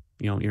to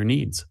your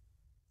needs.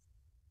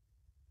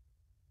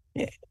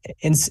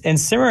 And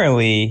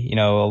similarly,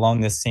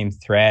 along this same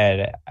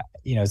thread,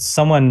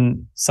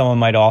 someone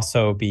might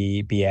also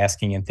be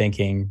asking and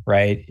thinking,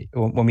 right?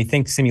 When we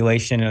think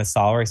simulation in a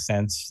SOLIDWORKS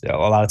sense, a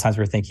lot of times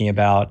we're thinking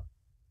about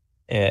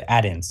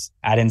add-ins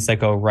that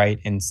go right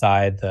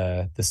inside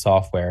the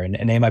software,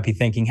 and they might be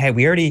thinking, hey,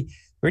 we already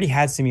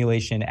had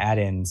simulation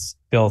add-ins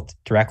built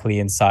directly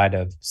inside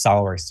of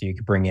SOLIDWORKS, so you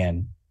could bring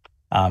in.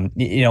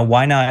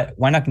 Why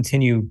not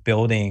continue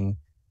building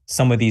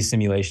some of these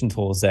simulation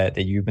tools that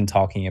you've been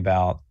talking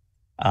about,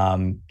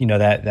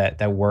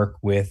 that work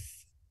with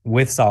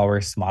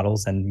SOLIDWORKS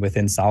models and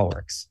within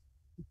SOLIDWORKS?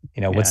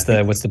 What's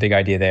the big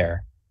idea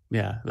there?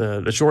 Yeah,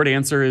 the short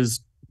answer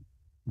is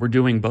we're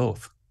doing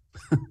both.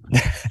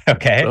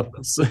 Okay.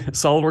 So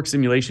SOLIDWORKS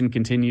simulation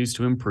continues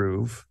to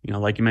improve.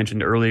 Like you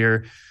mentioned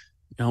earlier,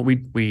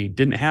 we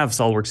didn't have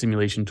SOLIDWORKS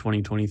Simulation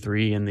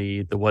 2023 in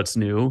the What's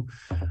New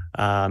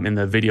in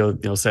the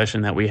video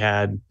session that we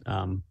had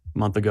a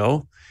month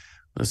ago.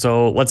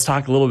 So let's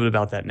talk a little bit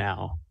about that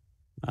now.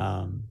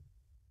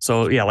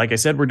 So yeah, like I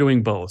said, we're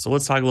doing both. So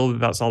let's talk a little bit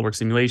about SOLIDWORKS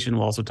Simulation.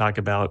 We'll also talk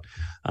about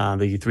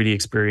the 3D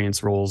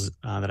Experience roles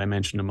that I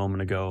mentioned a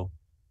moment ago.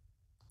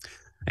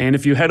 And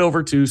if you head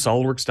over to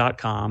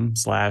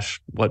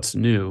solidworks.com/what's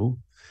new,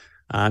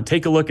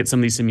 take a look at some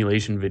of these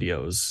simulation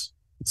videos.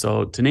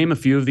 So to name a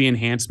few of the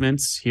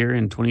enhancements here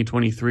in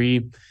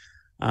 2023,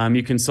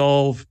 you can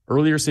solve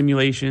earlier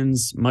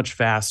simulations much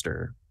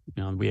faster.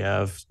 We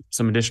have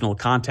some additional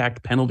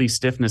contact penalty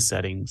stiffness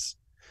settings.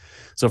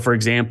 So for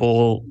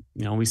example,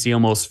 we see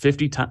almost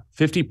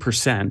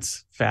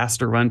 50%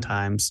 faster run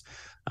times,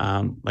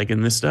 like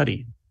in this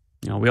study.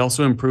 We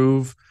also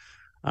improve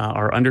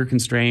our under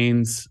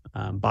constraints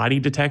body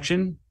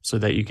detection so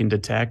that you can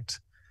detect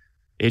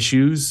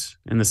issues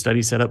in the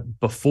study setup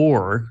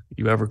before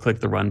you ever click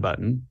the run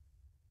button.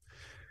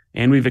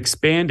 And we've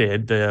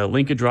expanded the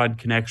linkage rod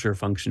connector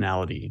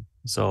functionality.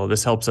 So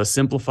this helps us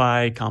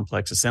simplify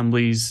complex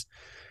assemblies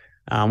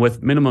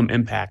with minimum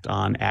impact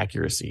on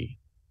accuracy.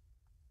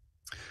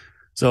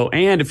 So,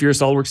 and if you're a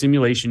SOLIDWORKS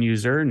simulation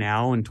user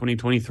now in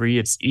 2023,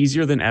 it's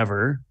easier than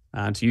ever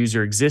to use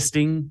your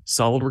existing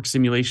SOLIDWORKS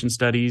simulation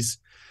studies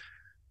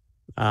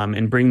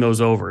and bring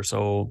those over.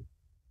 So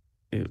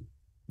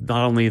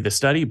not only the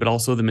study, but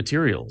also the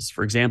materials.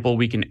 For example,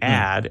 we can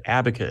add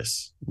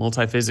abacus,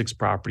 multiphysics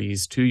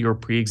properties to your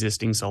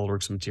pre-existing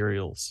SOLIDWORKS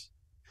materials.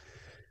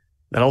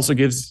 That also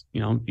gives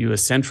you a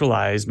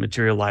centralized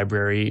material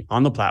library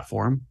on the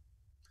platform,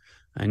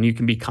 and you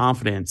can be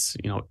confident,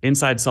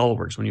 inside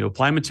SOLIDWORKS, when you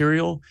apply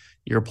material,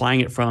 you're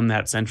applying it from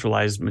that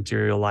centralized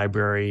material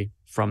library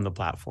from the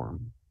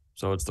platform.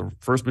 So it's the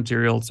first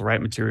material, it's the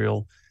right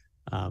material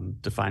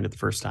defined at the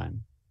first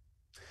time.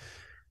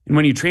 And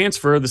when you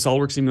transfer the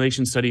SOLIDWORKS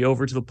simulation study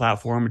over to the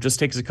platform, it just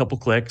takes a couple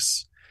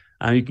clicks.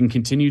 You can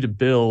continue to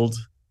build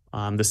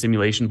the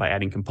simulation by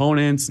adding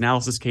components,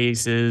 analysis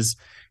cases,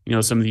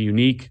 some of the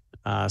unique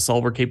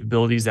solver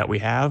capabilities that we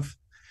have.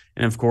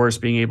 And of course,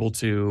 being able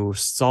to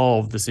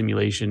solve the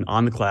simulation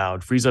on the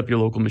cloud frees up your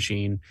local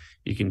machine.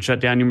 You can shut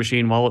down your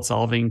machine while it's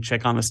solving,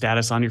 check on the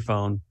status on your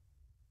phone.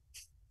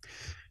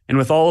 And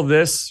with all of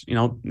this,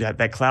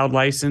 that cloud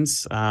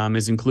license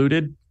is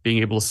included. Being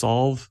able to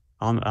solve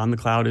on the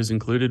cloud is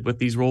included with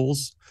these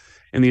roles.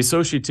 And the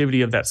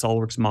associativity of that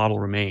SOLIDWORKS model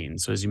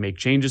remains. So as you make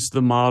changes to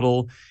the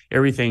model,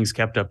 everything's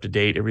kept up to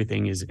date.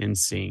 Everything is in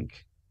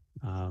sync.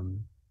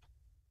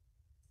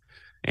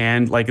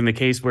 And like in the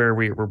case where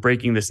we're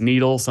breaking this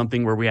needle,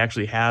 something where we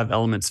actually have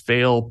elements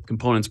fail,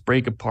 components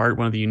break apart,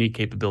 one of the unique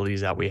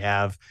capabilities that we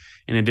have,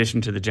 in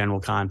addition to the general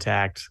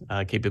contact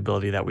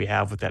capability that we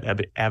have with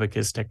that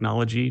abacus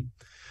technology.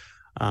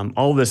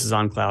 All of this is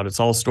on cloud. It's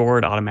all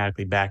stored,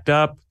 automatically backed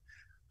up,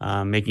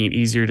 making it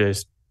easier to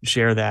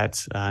share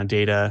that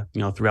data,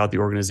 throughout the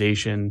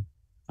organization.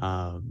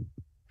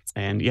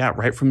 And yeah,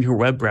 right from your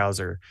web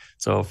browser.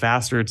 So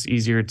faster, it's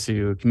easier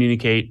to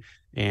communicate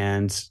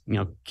and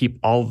keep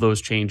all of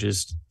those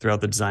changes throughout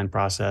the design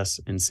process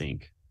in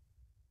sync.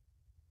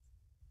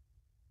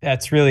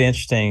 That's really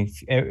interesting,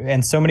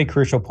 and so many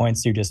crucial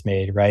points you just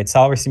made, right?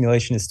 SOLIDWORKS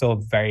simulation is still a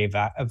very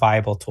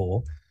viable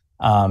tool.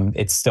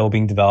 It's still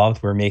being developed.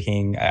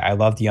 I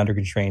love the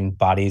under-constrained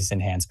bodies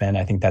enhancement.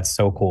 I think that's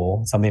so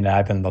cool, something that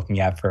I've been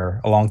looking at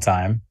for a long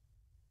time.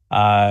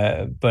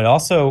 But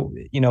also,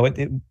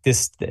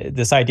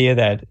 this idea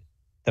that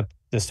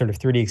the sort of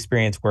 3D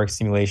experience work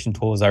simulation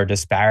tools are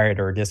disparate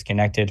or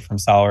disconnected from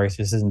SOLIDWORKS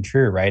just isn't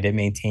true, right? It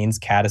maintains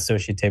CAD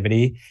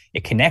associativity.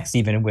 It connects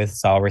even with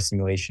SOLIDWORKS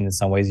simulation in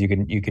some ways.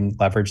 You can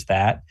leverage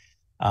that,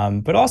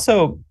 but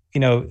also,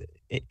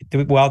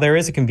 while there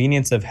is a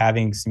convenience of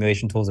having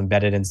simulation tools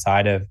embedded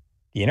inside of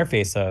the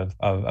interface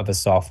of a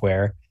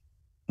software,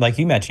 like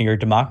you mentioned, you're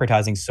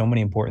democratizing so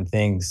many important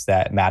things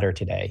that matter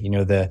today.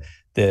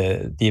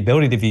 The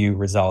ability to view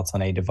results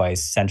on a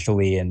device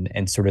centrally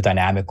and sort of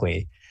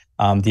dynamically.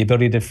 The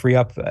ability to free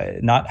up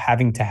not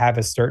having to have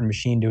a certain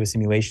machine do a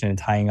simulation and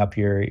tying up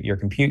your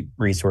compute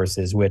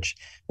resources, which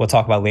we'll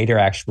talk about later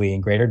actually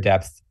in greater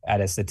depth at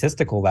a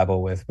statistical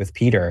level with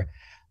Peter.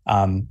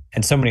 And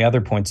so many other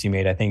points you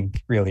made, I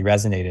think, really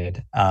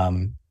resonated.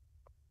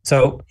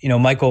 So,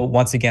 Michael,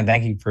 once again,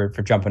 thank you for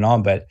jumping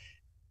on. But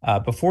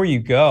before you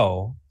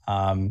go,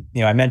 I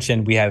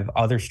mentioned we have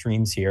other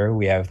streams here.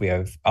 We have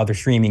other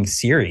streaming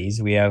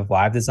series. We have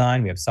live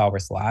design. We have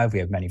SOLIDWORKS Live. We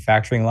have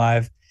manufacturing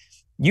live.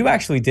 You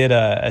actually did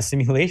a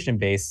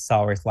simulation-based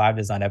SOLIDWORKS Live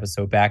design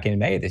episode back in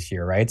May this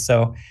year, right?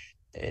 So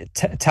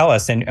tell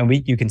us, and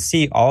you can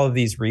see all of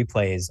these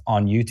replays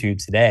on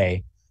YouTube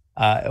today.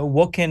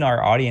 What can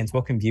our audience,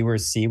 what can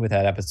viewers see with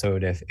that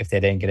episode if they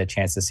didn't get a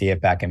chance to see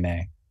it back in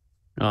May?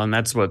 And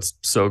that's what's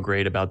so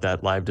great about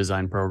that live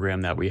design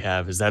program that we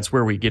have, is that's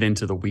where we get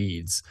into the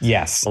weeds.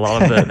 Yes. A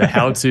lot of the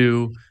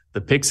how-to, the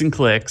picks and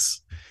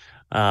clicks.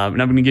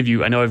 And I'm going to give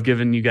you, I know I've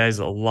given you guys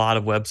a lot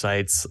of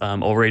websites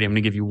already. I'm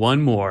going to give you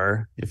one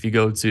more. If you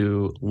go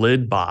to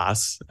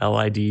lidboss,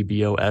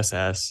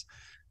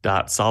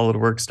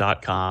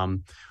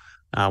 lidboss.solidworks.com,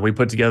 we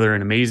put together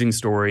an amazing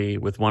story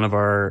with one of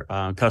our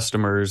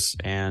customers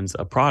and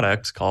a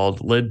product called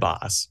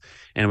LidBoss.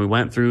 And we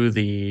went through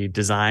the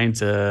design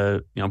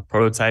to,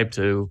 prototype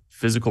to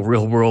physical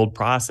real world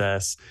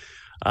process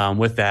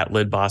with that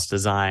LidBoss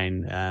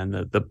design. And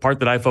the part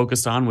that I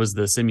focused on was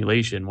the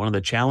simulation. One of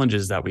the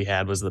challenges that we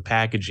had was the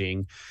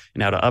packaging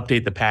and how to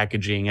update the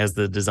packaging as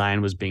the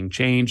design was being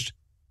changed.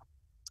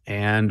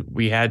 And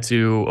we had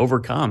to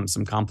overcome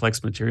some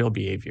complex material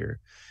behavior,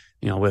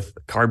 with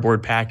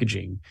cardboard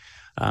packaging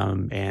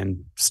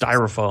and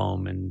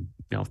styrofoam and,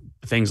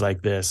 things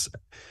like this.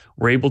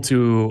 We're able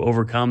to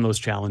overcome those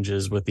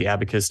challenges with the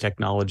Abacus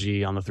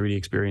technology on the 3D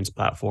Experience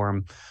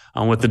platform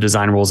with the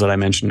design rules that I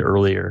mentioned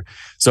earlier.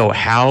 So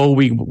how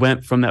we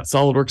went from that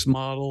SOLIDWORKS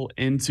model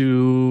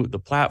into the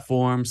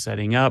platform,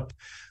 setting up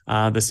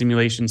the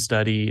simulation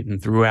study,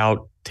 and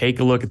throughout,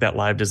 take a look at that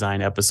live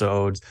design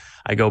episode.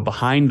 I go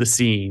behind the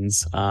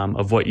scenes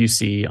of what you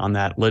see on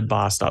that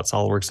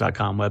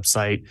lidboss.solidworks.com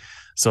website.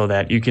 so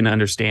that you can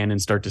understand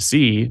and start to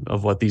see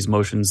of what these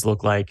motions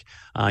look like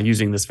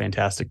using this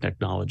fantastic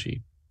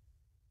technology.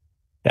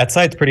 That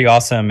site's pretty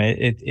awesome.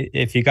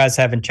 If you guys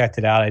haven't checked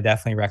it out, I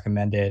definitely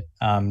recommend it.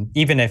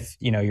 Even if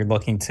you're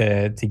looking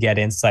to get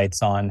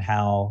insights on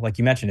how, like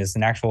you mentioned, it's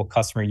an actual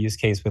customer use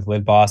case with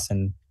LidBoss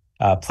and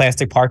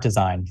plastic part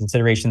design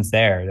considerations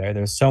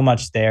There's so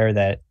much there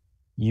that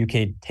you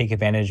could take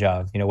advantage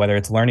of. Whether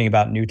it's learning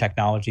about new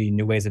technology,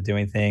 new ways of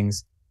doing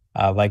things,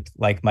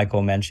 like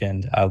Michael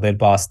mentioned,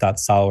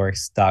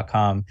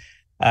 lidboss.solidworks.com.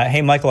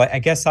 Hey, Michael, I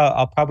guess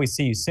I'll probably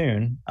see you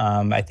soon.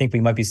 I think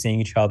we might be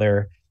seeing each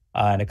other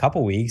in a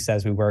couple weeks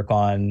as we work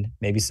on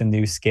maybe some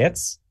new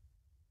skits.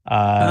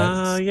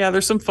 Yeah,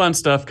 there's some fun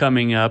stuff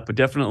coming up, but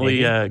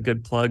definitely a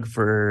good plug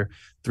for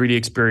 3D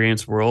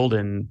Experience World,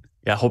 and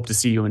yeah, hope to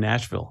see you in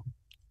Nashville.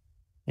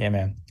 Yeah,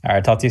 man. All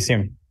right, talk to you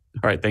soon.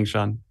 All right, thanks,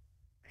 Sean.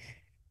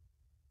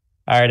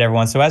 All right,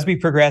 everyone. So as we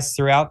progress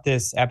throughout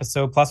this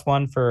episode,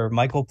 +1 for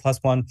Michael,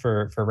 +1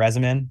 for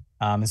Resemin.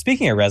 And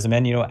speaking of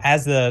Resemin,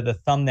 as the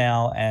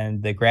thumbnail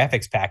and the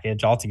graphics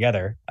package all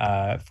together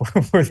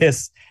for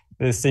this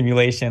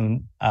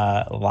simulation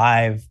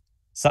live,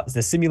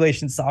 the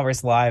Simulation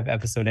SOLIDWORKS Live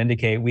episode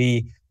indicate,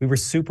 we were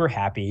super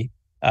happy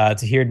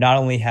to hear not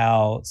only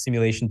how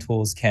simulation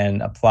tools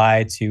can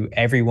apply to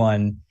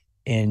everyone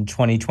in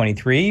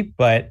 2023,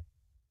 but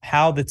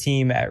how the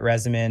team at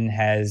Resemin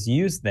has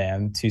used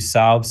them to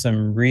solve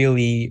some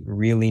really,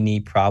 really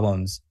neat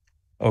problems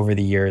over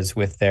the years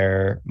with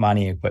their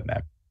mining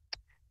equipment.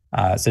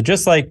 So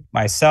just like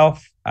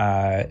myself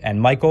and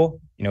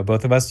Michael,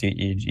 both of us,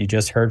 you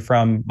just heard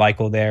from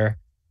Michael there.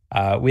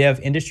 We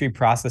have industry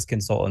process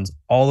consultants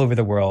all over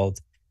the world.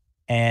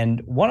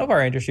 And one of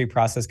our industry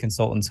process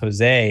consultants,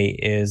 Jose,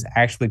 is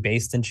actually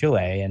based in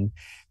Chile. And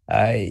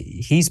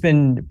he's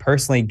been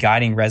personally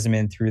guiding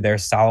Resemin through their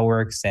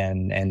SOLIDWORKS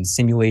and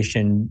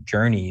simulation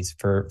journeys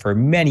for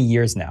many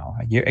years now.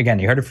 Again,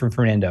 you heard it from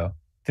Fernando,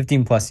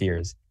 15 plus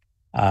years.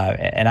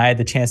 And I had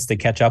the chance to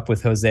catch up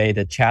with Jose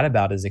to chat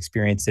about his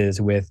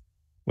experiences with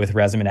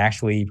Resemin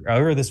actually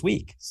earlier this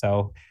week.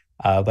 So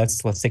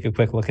let's take a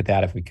quick look at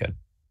that if we could.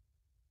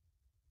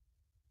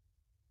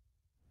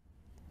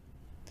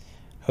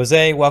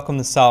 Jose, welcome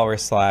to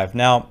SOLIDWORKS Live.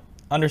 Now,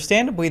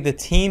 understandably, the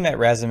team at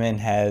Resemin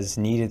has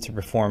needed to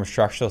perform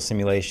structural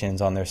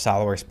simulations on their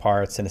SOLIDWORKS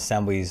parts and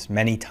assemblies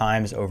many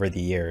times over the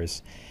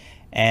years.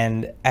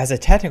 And as a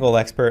technical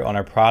expert on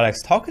our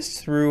products, talk us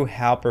through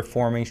how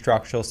performing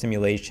structural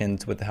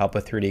simulations with the help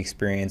of 3D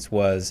Experience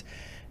was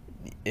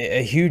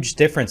a huge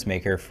difference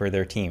maker for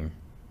their team.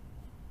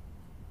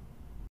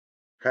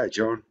 Hi,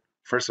 John.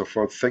 First of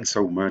all, thanks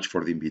so much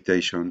for the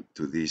invitation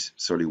to this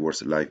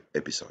SOLIDWORKS Live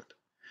episode.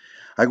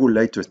 I would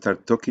like to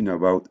start talking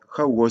about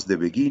how was the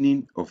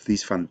beginning of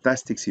this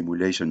fantastic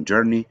simulation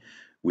journey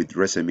with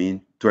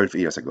Resemin 12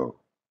 years ago.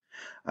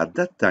 At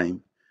that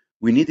time,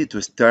 we needed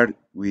to start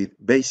with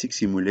basic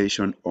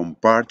simulation on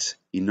parts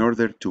in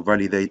order to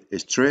validate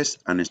stress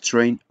and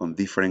strain on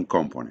different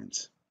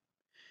components.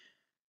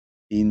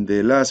 In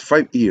the last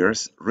 5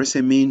 years,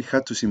 Resemin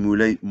had to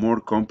simulate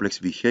more complex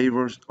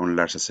behaviors on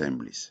large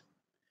assemblies.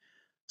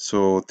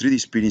 So 3D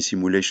Experience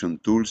simulation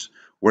tools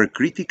were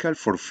critical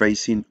for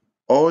facing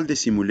all the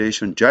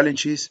simulation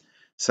challenges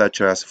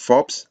such as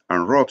FOBS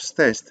and ROBS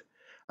tests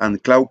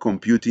and cloud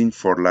computing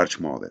for large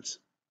models.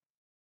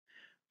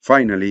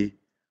 Finally,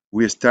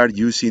 we start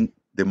using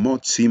the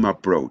ModSim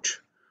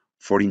approach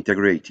for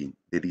integrating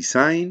the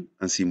design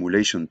and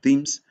simulation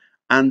teams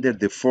under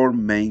the 4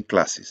 main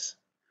classes: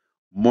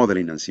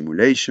 modeling and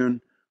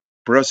simulation,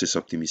 process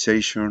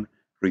optimization,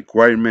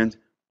 requirement,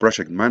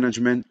 project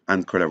management,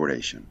 and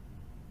collaboration.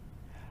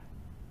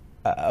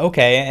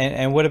 Okay,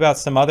 and what about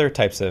some other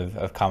types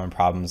of common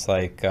problems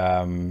like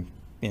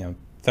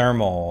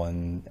thermal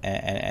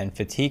and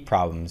fatigue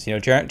problems?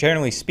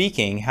 Generally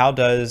speaking, how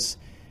does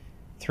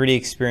 3D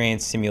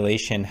Experience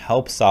simulation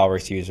help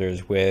SOLIDWORKS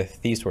users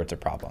with these sorts of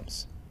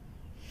problems?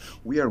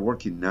 We are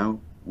working now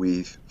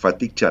with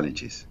fatigue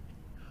challenges.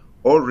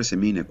 All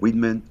Resemin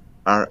equipment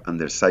are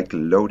under cycle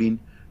loading,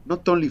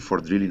 not only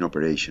for drilling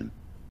operation,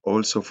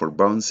 also for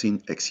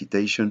bouncing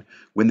excitation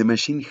when the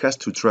machine has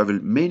to travel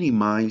many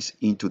miles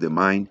into the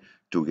mine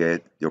to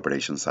get the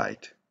operation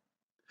site.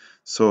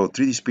 So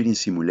 3D Experience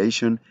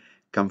simulation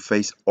can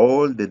face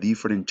all the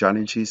different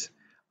challenges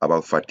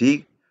about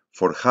fatigue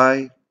for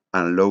high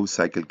and low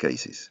cycle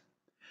cases,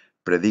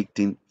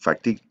 predicting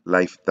fatigue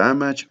life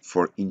damage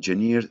for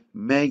engineers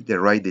make the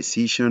right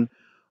decision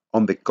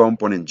on the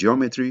component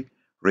geometry,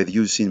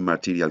 reducing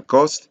material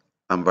cost,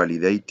 and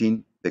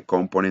validating the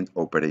component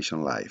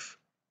operation life.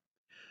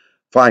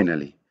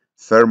 Finally,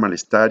 thermal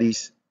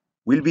studies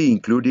will be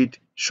included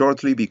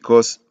shortly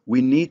because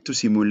we need to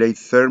simulate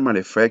thermal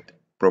effect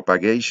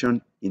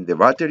propagation in the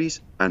batteries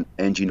and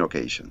engine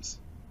occasions.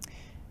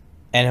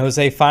 And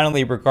Jose,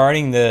 finally,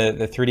 regarding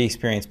the 3D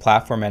Experience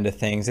platform end of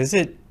things,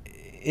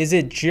 is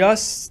it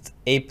just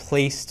a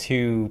place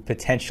to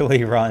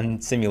potentially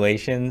run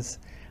simulations?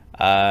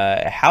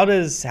 How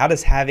does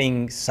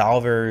having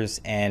solvers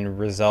and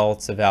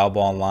results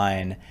available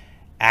online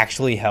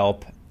actually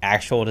help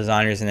actual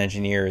designers and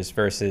engineers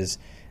versus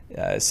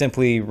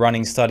simply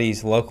running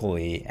studies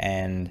locally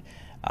and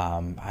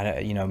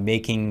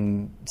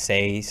making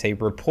say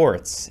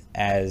reports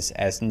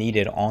as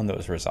needed on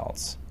those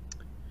results?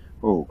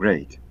 Oh,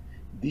 great.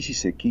 This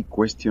is a key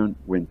question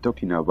when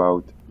talking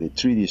about the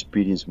 3D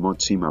Experience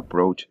ModSim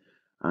approach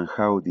and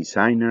how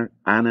designer,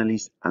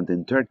 analyst, and the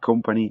entire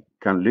company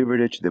can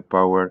leverage the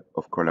power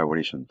of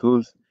collaboration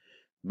tools,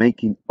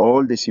 making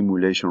all the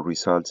simulation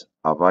results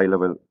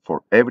available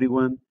for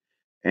everyone,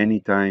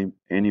 anytime,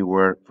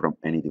 anywhere, from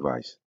any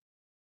device.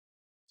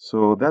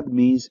 So that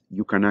means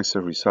you can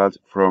access results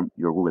from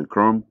your Google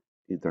Chrome,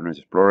 Internet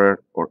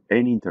Explorer, or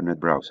any internet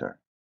browser.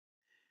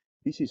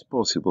 This is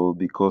possible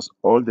because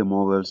all the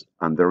models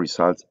and the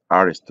results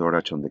are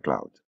stored on the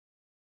cloud.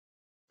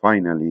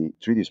 Finally,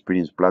 3D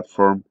Experience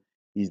Platform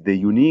is the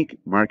unique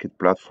market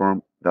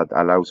platform that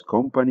allows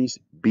companies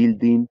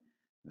building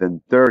the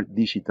entire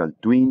digital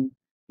twin,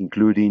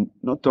 including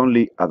not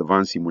only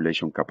advanced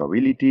simulation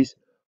capabilities,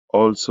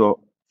 also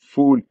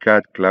full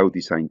CAD cloud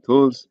design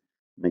tools,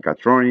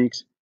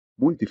 mechatronics,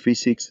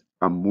 multiphysics,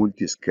 and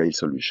multi-scale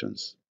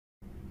solutions.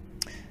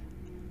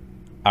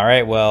 All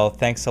right, well,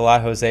 thanks a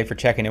lot, Jose, for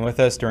checking in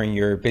with us during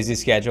your busy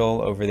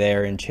schedule over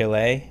there in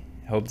Chile.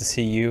 Hope to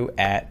see you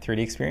at 3D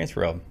Experience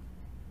World.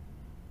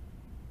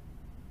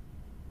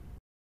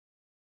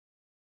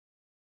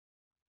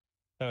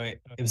 So it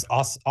was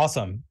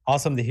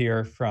awesome to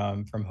hear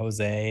from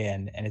Jose,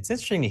 and it's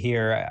interesting to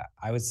hear.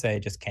 I would say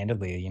just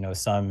candidly,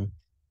 some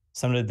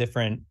of the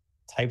different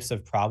types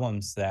of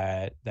problems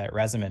that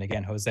Resemin.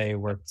 Again, Jose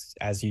worked,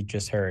 as you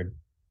just heard,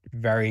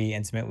 very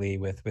intimately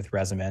with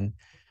Resemin.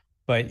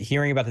 But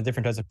hearing about the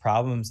different types of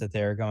problems that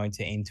they're going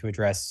to aim to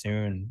address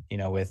soon,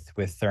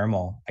 with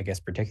thermal, I guess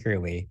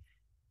particularly,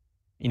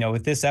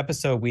 with this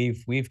episode,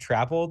 we've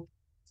traveled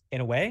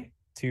in a way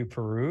to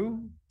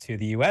Peru, to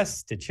the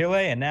U.S., to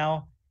Chile, and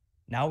now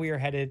we are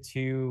headed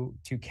to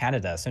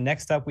Canada. So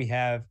next up, we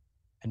have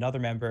another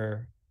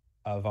team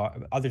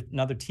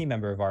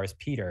member of ours,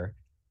 Peter,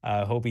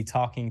 who'll be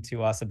talking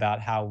to us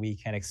about how we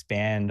can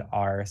expand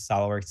our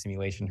SOLIDWORKS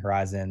simulation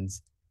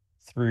horizons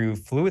through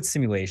fluid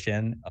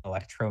simulation,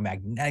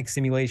 electromagnetic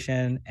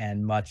simulation,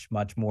 and much,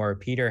 much more.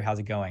 Peter, how's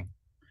it going?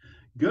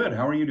 Good.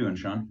 How are you doing,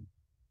 Sean?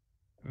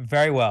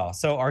 Very well.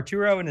 So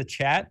Arturo in the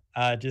chat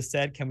just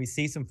said, can we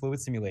see some fluid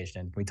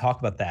simulation? Can we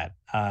talk about that?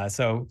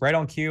 So right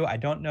on cue. I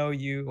don't know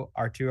you,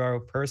 Arturo,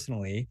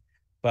 personally,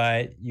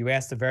 but you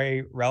asked a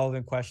very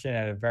relevant question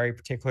at a very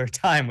particular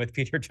time with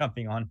Peter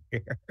jumping on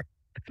here.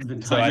 The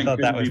timing so I thought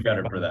that was be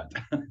better fun. For that.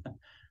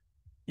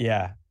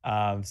 Yeah.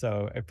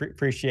 So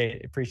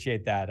appreciate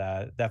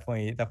that.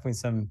 Definitely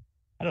some,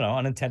 I don't know,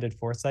 unintended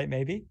foresight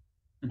maybe.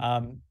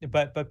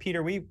 But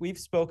Peter, we've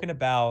spoken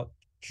about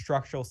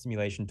structural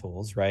simulation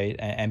tools, right?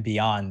 And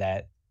beyond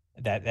that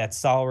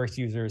SOLIDWORKS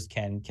users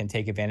can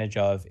take advantage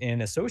of in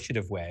an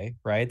associative way,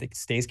 right? That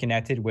stays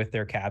connected with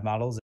their CAD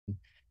models. And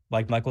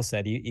like Michael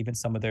said, even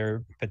some of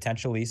their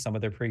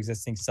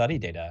pre-existing study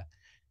data.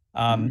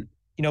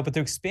 But to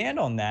expand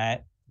on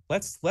that,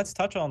 let's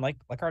touch on, like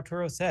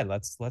Arturo said,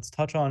 let's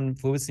touch on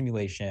fluid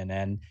simulation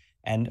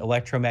and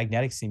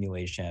electromagnetic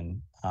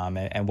simulation,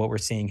 and what we're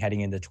seeing heading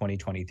into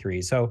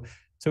 2023. So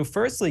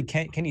firstly,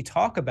 can you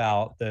talk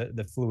about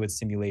the fluid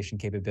simulation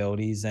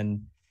capabilities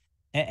and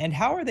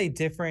how are they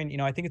different?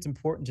 I think it's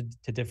important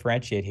to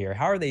differentiate here.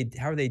 How are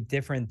they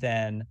different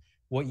than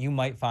what you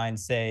might find,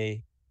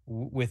 say,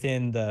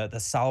 within the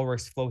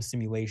SOLIDWORKS flow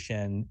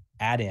simulation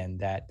add-in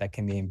that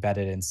can be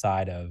embedded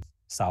inside of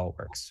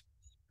SOLIDWORKS?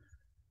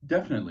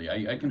 Definitely,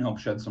 I can help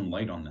shed some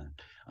light on that.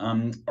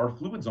 Our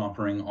fluids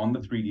offering on the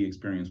 3D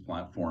Experience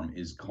platform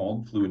is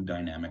called Fluid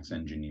Dynamics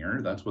Engineer.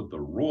 That's what the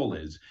role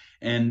is.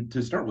 And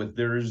to start with,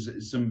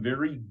 there's some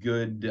very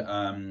good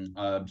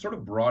sort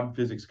of broad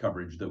physics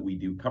coverage that we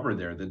do cover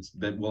there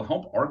that will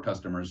help our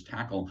customers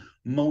tackle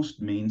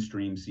most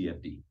mainstream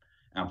CFD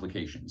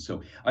applications.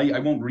 So I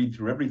won't read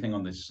through everything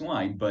on this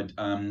slide, but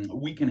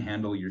we can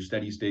handle your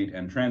steady state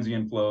and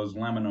transient flows,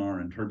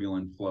 laminar and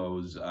turbulent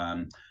flows,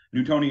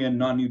 Newtonian,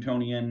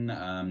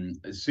 non-Newtonian,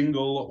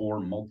 single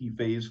or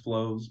multi-phase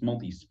flows,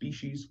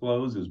 multi-species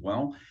flows as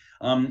well.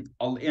 And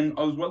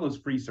as well as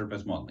free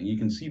surface modeling. You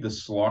can see the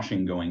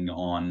sloshing going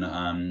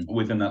on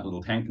within that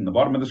little tank in the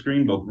bottom of the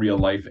screen, both real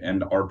life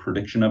and our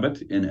prediction of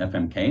it in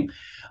FMK.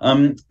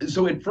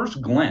 So at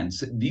first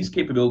glance, these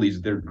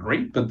capabilities, they're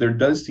great, but there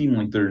does seem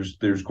like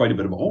there's quite a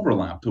bit of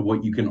overlap to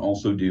what you can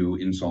also do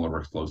in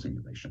SOLIDWORKS flow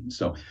simulation.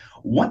 So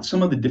what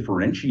some of the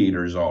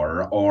differentiators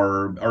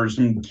are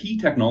some key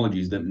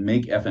technologies that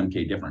make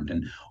FMK different.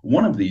 And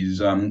one of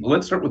these,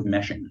 let's start with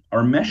meshing.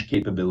 Our mesh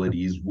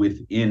capabilities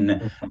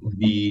within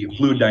the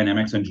Fluid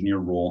Dynamics Engineer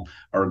role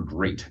are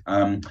great.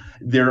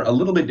 They're a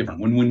little bit different.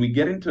 When we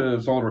get into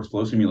SOLIDWORKS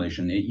flow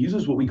simulation, it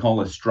uses what we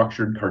call a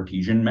structured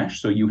Cartesian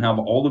mesh. So you have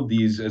all of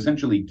these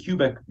essentially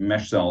cubic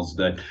mesh cells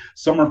that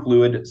some are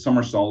fluid, some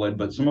are solid,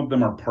 but some of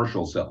them are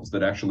partial cells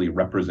that actually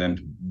represent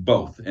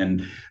both.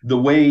 And the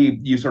way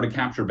you sort of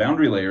capture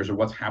boundary layers or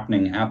what's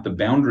happening at the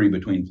boundary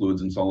between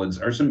fluids and solids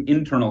are some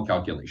internal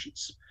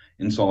calculations.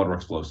 in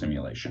SolidWorks Flow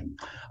Simulation.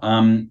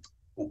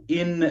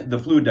 In the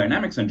fluid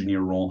dynamics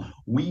engineer role,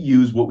 we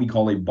use what we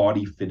call a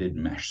body fitted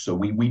mesh. So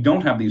we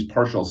don't have these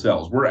partial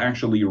cells. We're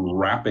actually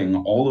wrapping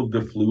all of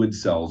the fluid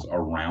cells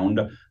around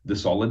the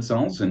solid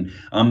cells. And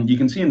you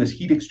can see in this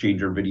heat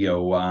exchanger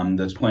video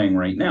that's playing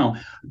right now,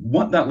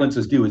 what that lets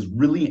us do is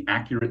really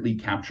accurately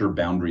capture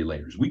boundary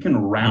layers. We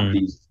can wrap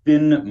these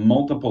thin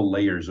multiple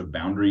layers of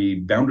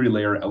boundary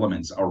layer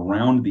elements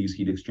around these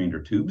heat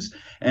exchanger tubes.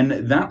 And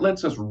that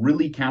lets us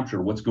really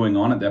capture what's going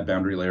on at that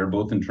boundary layer,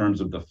 both in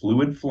terms of the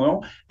fluid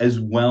flow, as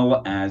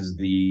well as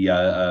the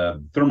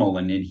thermal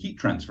and heat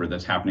transfer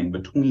that's happening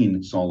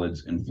between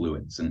solids and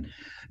fluids. And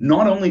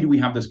not only do we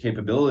have this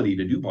capability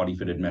to do body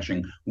fitted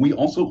meshing, we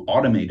also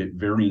automate it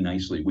very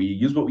nicely. We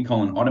use what we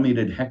call an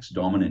automated hex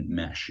dominant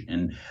mesh,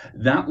 and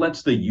that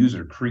lets the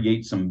user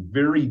create some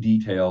very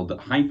detailed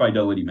high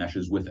fidelity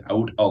meshes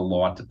without a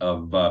lot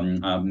of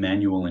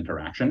manual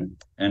interaction.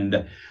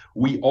 And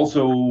we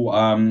also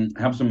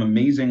have some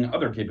amazing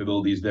other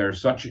capabilities there,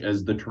 such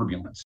as the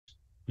turbulence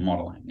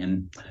modeling,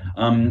 and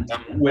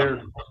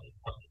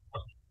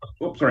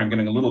oops, sorry, I'm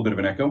getting a little bit of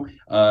an echo.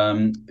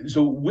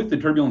 So with the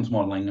turbulence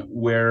modeling,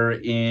 where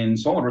in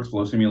SolidWorks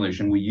Flow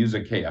Simulation, we use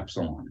a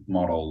K-epsilon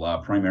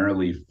model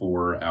primarily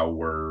for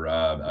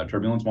our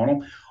turbulence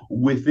model.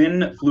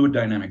 Within Fluid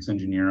Dynamics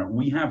Engineer,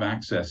 we have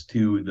access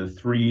to the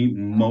three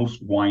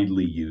most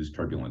widely used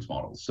turbulence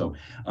models. So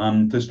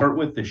to start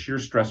with, the shear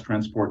stress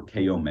transport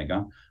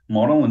K-omega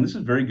model, and this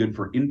is very good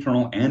for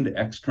internal and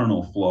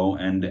external flow,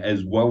 and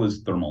as well as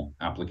thermal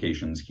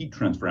applications, heat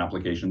transfer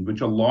applications,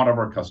 which a lot of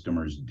our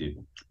customers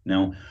do.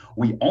 Now,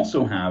 we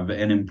also have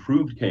an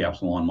improved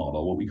K-epsilon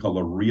model, what we call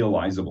a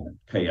realizable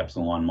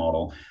K-epsilon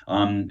model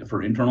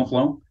for internal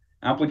flow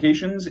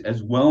applications,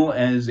 as well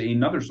as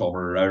another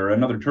solver or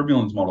another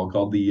turbulence model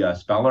called the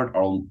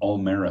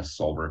Spallert-Almaris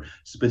solver,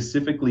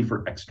 specifically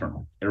for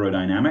external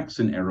aerodynamics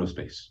and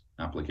aerospace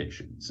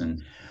applications.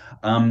 And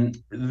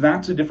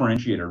that's a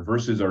differentiator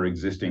versus our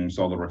existing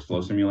SolidWorks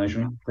Flow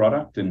Simulation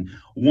product. And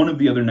one of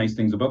the other nice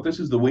things about this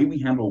is the way we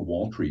handle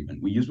wall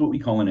treatment. We use what we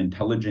call an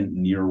intelligent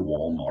near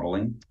wall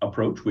modeling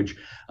approach, which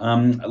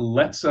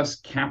lets us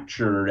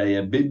capture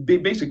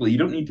basically, you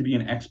don't need to be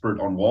an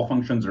expert on wall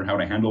functions or how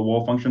to handle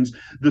wall functions.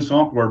 The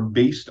software,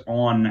 based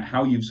on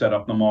how you've set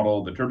up the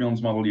model, the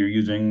turbulence model you're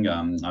using,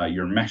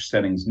 your mesh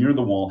settings near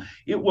the wall,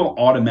 it will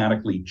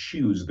automatically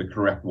choose the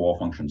correct wall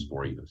functions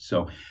for you.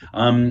 So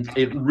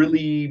it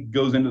really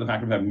goes into the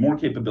fact of having more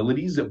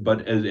capabilities,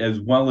 but as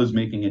well as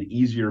making it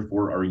easier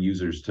for our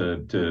users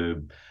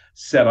to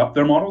set up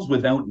their models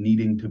without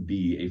needing to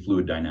be a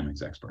fluid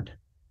dynamics expert.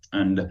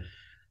 And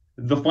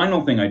the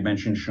final thing I'd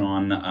mention,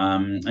 Sean,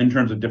 in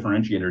terms of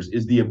differentiators,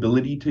 is the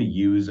ability to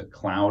use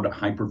cloud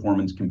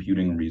high-performance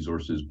computing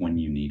resources when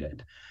you need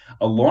it.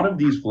 A lot of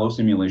these flow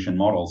simulation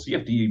models,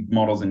 CFD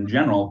models in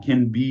general,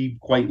 can be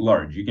quite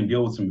large. You can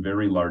deal with some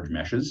very large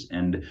meshes,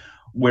 and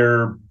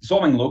where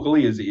solving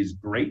locally is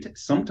great,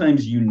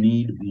 sometimes you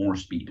need more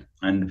speed.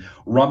 And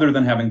rather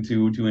than having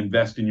to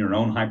invest in your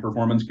own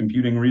high-performance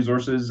computing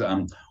resources,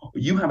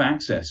 you have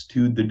access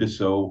to the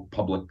Dassault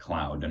public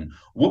cloud. And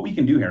what we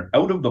can do here,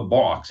 out of the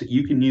box,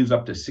 you can use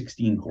up to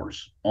 16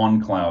 cores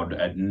on cloud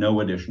at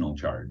no additional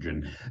charge.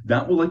 And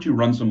that will let you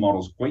run some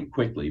models quite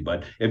quickly.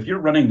 But if you're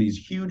running these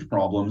huge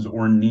problems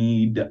or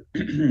need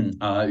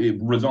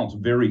results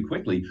very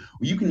quickly,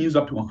 you can use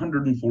up to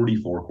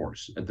 144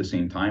 cores at the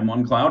same time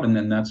on cloud. And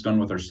then that's done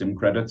with our SIM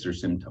credits or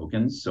SIM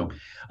tokens. So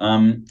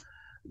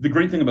the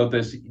great thing about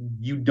this,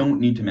 you don't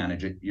need to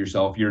manage it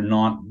yourself. You're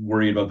not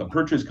worried about the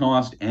purchase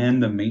cost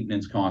and the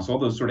maintenance costs, all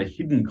those sort of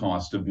hidden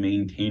costs of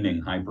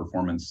maintaining high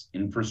performance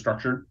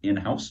infrastructure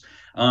in-house.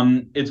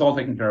 It's all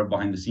taken care of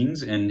behind the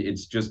scenes, and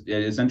it's just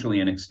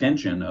essentially an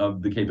extension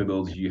of the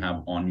capabilities you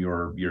have on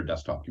your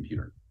desktop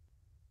computer.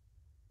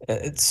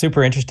 It's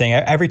super interesting.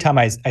 Every time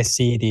I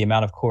see the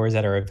amount of cores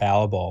that are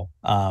available,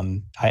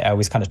 I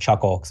always kind of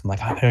chuckle because I'm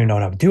like, I don't even know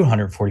what I would do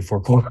 144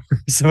 cores.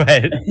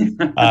 But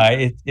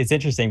it's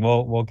interesting.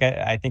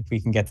 I think we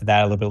can get to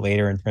that a little bit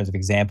later in terms of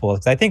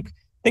examples. I think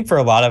for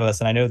a lot of us,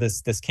 and I know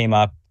this has come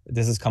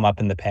up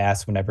in the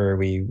past whenever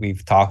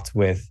we've talked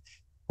with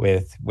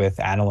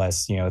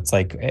analysts. It's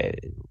like,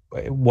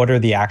 what are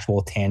the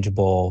actual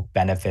tangible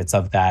benefits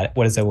of that?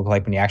 What does it look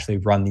like when you actually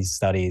run these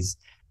studies?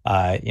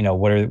 How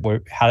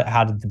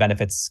did the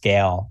benefits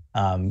scale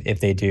if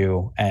they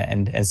do?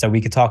 And so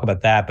we could talk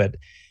about that, but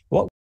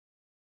what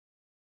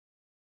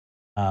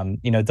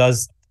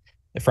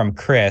from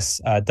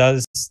Chris,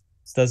 does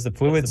the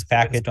fluids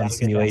package on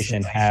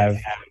simulation have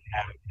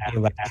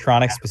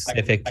electronic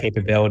specific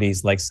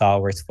capabilities like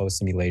SolidWorks Flow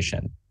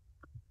Simulation?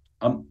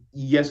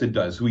 Yes, it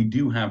does. We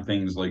do have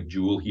things like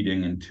joule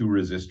heating and 2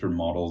 resistor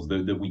models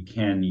that we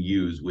can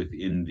use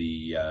within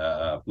the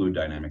Fluid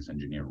Dynamics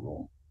Engineer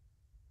role.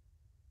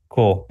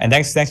 Cool. And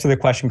thanks for the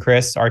question,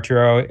 Chris.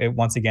 Arturo,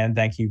 once again,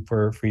 thank you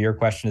for your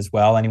question as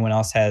well. Anyone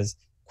else has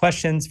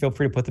questions, feel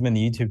free to put them in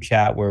the YouTube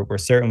chat where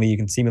certainly you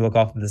can see me look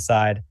off to the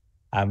side.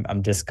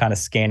 I'm just kind of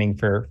scanning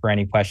for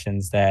any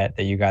questions that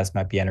you guys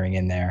might be entering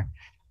in there.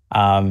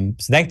 So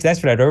thanks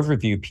for that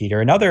overview,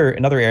 Peter. Another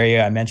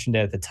area I mentioned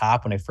at the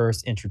top when I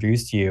first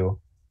introduced you,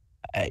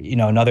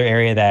 another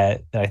area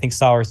that I think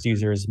SOLIDWORKS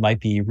users might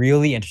be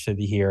really interested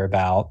to hear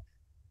about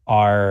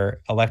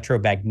are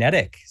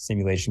electromagnetic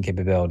simulation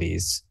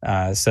capabilities.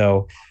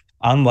 So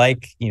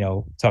unlike,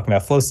 talking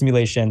about flow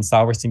simulation,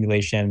 SOLIDWORKS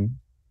simulation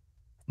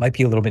might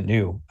be a little bit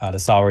new to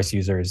SOLIDWORKS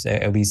users,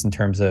 at least in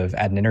terms of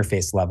at an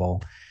interface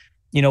level.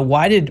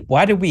 Why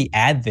did we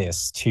add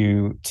this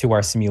to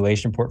our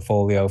simulation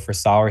portfolio for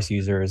SOLIDWORKS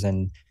users,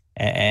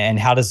 and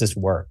how does this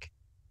work?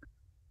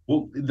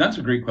 Well, that's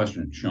a great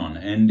question, Sean,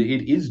 and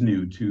it is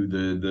new to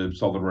the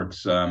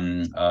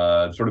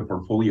SolidWorks sort of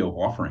portfolio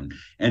offering,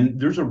 and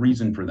there's a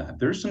reason for that.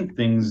 There's some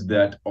things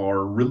that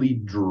are really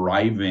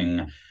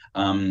driving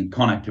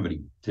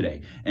connectivity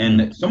today,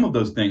 and some of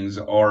those things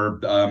are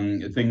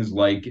things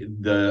like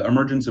the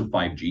emergence of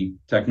 5G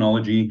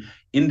technology,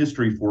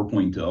 Industry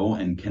 4.0,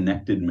 and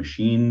connected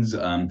machines.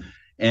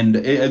 And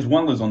as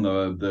well as on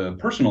the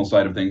personal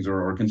side of things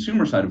or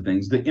consumer side of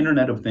things, the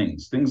Internet of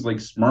Things, things like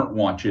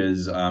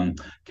smartwatches,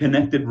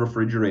 connected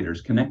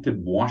refrigerators,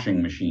 connected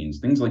washing machines,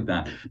 things like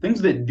that.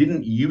 Things that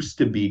didn't used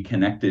to be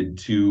connected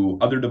to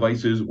other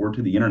devices or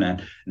to the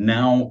Internet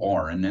now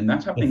are. And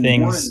that's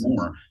happening more and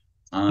more.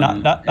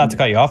 Not to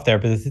cut you off there,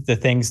 but the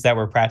things that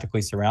we're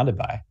practically surrounded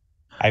by.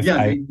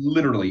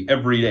 Literally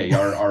every day.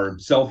 Our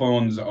cell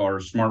phones, our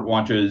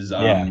smartwatches,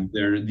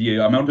 the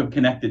amount of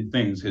connected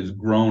things has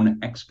grown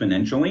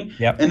exponentially,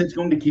 and it's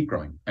going to keep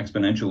growing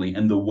exponentially.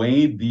 And the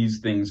way these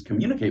things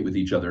communicate with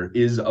each other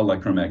is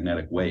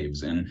electromagnetic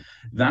waves, and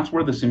that's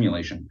where the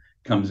simulation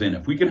comes in.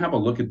 If we could have a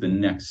look at the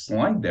next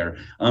slide there.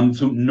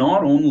 So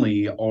not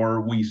only are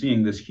we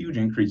seeing this huge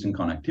increase in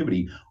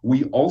connectivity,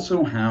 we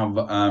also have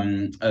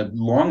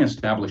long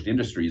established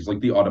industries like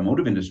the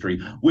automotive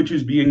industry, which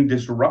is being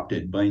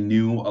disrupted by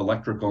new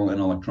electrical and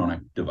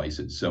electronic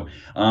devices. So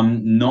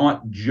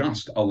not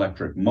just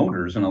electric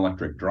motors and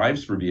electric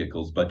drives for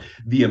vehicles, but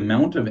the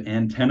amount of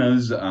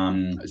antennas,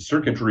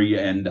 circuitry,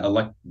 and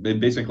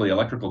basically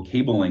electrical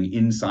cabling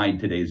inside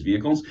today's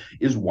vehicles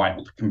is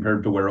wild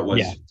compared to where it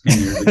was 10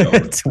 years ago.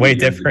 It's way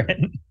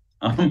different.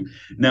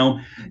 Now,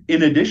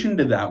 in addition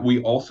to that,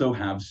 we also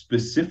have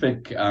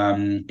specific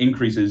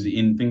increases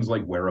in things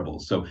like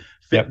wearables. So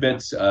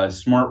Fitbits,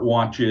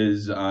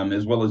 smartwatches,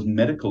 as well as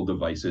medical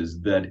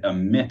devices that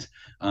emit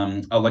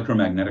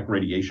electromagnetic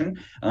radiation,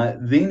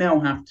 they now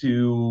have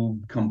to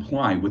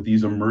comply with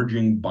these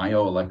emerging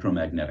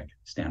bioelectromagnetic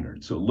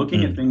standards. So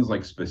looking at things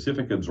like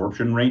specific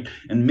absorption rate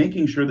and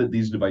making sure that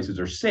these devices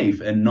are safe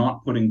and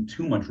not putting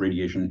too much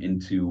radiation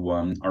into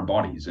our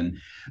bodies. And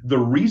the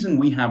reason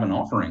we have an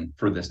offering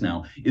for this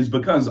now is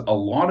because a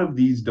lot of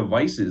these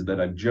devices that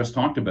I've just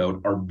talked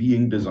about are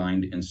being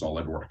designed in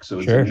SolidWorks. So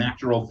it's a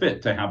natural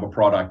fit to have a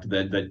product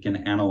that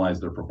can analyze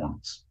their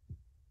performance.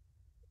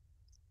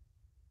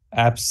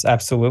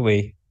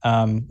 Absolutely.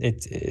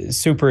 It's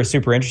super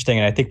interesting,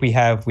 and I think we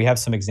have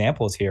some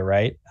examples here,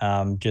 right?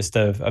 Just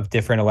of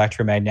different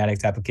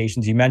electromagnetic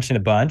applications. You mentioned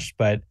a bunch,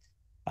 but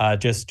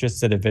just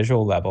at a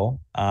visual level,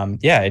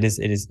 it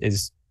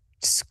is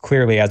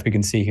clearly, as we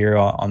can see here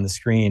on the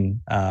screen,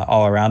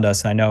 all around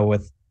us. And I know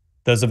with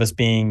those of us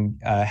being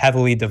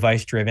heavily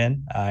device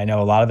driven, I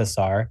know a lot of us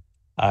are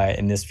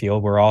in this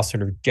field. We're all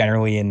sort of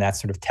generally in that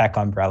sort of tech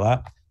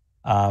umbrella.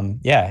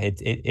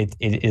 It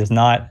is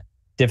not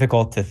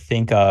difficult to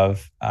think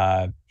of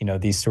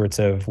these sorts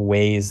of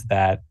ways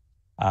that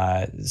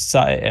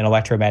an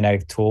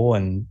electromagnetic tool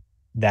and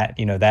that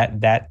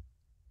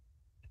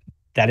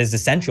is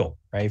essential,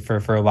 right,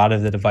 for a lot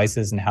of the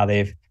devices and how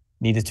they've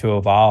needed to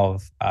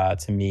evolve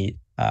to meet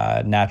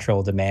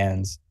natural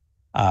demands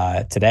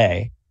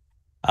today.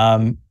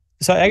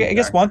 So I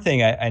guess one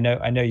thing I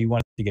know you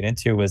wanted to get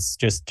into was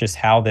just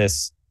how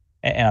this,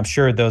 and I'm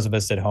sure those of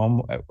us at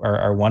home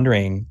are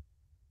wondering,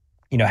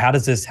 how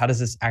does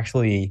this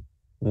actually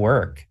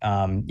work?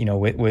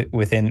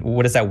 Within,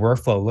 what does that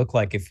workflow look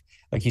like? If,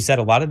 like you said,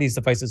 a lot of these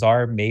devices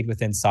are made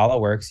within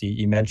SolidWorks.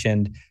 You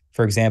mentioned,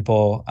 for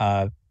example,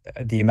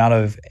 the amount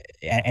of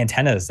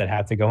antennas that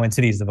have to go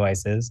into these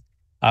devices.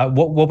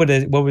 What would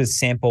a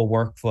sample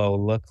workflow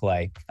look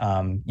like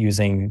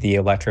using the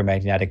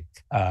electromagnetic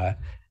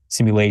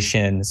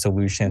simulation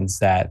solutions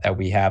that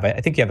we have? I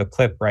think you have a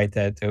clip, right,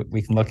 that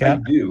we can look at?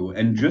 I do.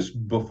 And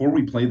just before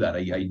we play that,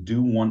 I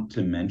do want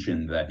to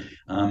mention that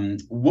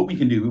what we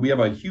can do, we have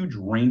a huge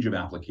range of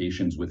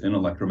applications within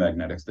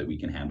electromagnetics that we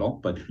can handle,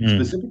 but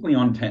specifically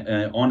on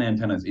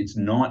antennas, it's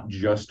not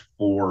just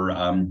for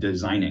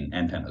designing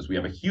antennas. We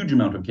have a huge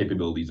amount of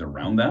capabilities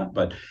around that,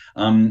 but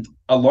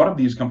a lot of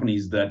these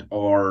companies that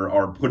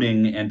are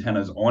putting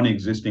antennas on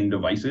existing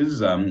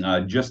devices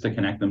just to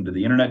connect them to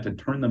the internet, to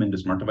turn them into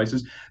smart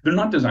devices, they're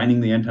not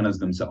designing the antennas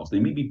themselves. They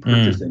may be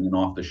purchasing an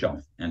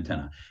off-the-shelf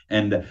antenna.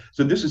 And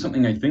so this is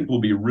something I think will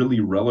be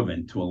really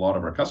relevant to a lot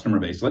of our customer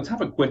base. Let's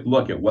have a quick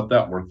look at what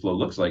that workflow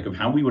looks like of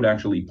how we would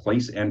actually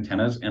place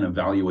antennas and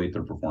evaluate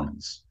their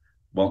performance.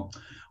 Well,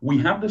 we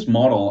have this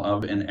model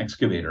of an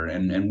excavator,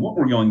 and what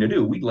we're going to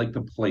do, we'd like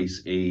to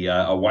place a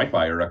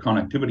Wi-Fi or a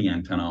connectivity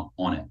antenna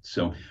on it.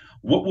 So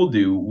what we'll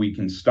do, we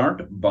can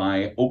start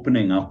by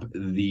opening up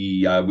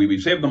the,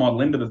 we've saved the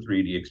model into the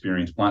 3D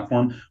Experience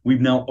platform.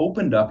 We've now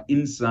opened up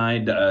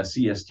inside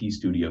CST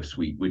Studio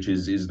Suite, which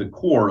is the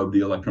core of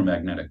the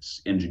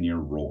electromagnetics engineer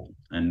role.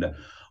 And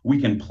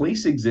we can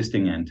place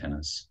existing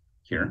antennas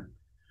here.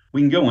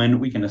 We can go in,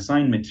 we can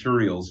assign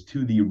materials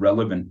to the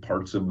relevant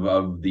parts of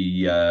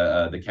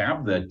the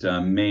cab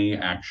that may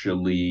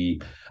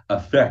actually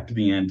affect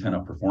the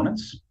antenna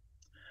performance.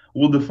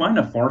 We'll define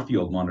a far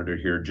field monitor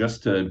here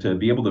just to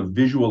be able to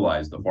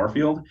visualize the far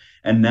field.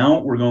 And now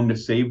we're going to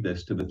save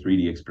this to the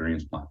 3D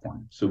Experience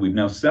platform. So we've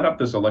now set up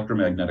this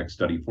electromagnetic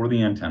study for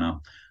the antenna.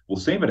 We'll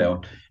save it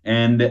out.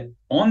 And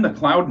on the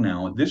cloud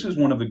now, this is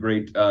one of the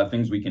great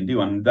things we can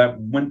do. And that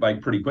went by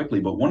pretty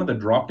quickly. But one of the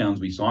drop downs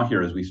we saw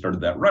here as we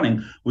started that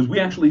running was we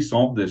actually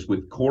solved this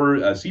with core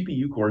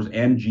CPU cores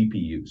and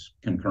GPUs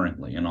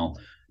concurrently. And I'll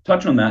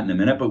touch on that in a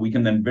minute, but we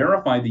can then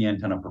verify the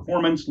antenna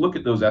performance, look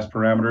at those S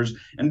parameters,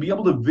 and be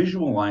able to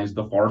visualize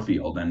the far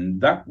field.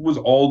 And that was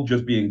all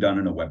just being done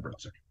in a web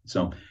browser.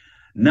 So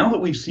now that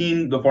we've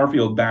seen the far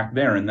field back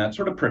there in that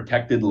sort of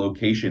protected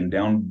location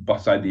down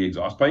beside the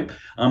exhaust pipe,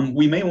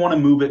 we may want to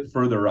move it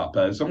further up,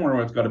 somewhere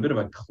where it's got a bit of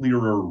a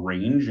clearer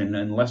range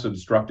and less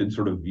obstructed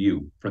sort of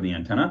view for the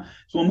antenna.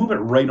 So we'll move it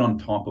right on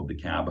top of the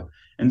cab.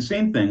 And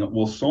same thing,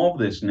 we'll solve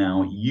this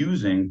now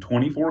using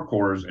 24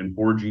 cores and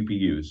 4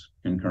 GPUs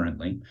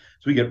concurrently.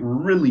 So we get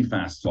really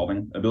fast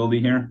solving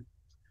ability here.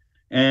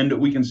 And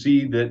we can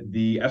see that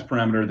the S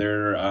parameter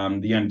there,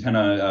 the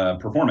antenna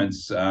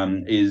performance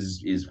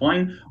is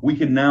fine. We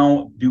can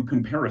now do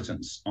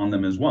comparisons on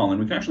them as well. And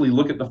we can actually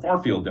look at the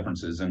far field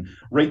differences. And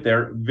right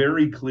there,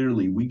 very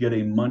clearly, we get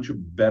a much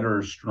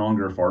better,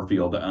 stronger far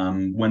field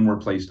when we're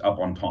placed up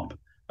on top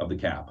of the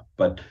cab.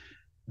 But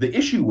the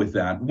issue with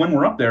that, when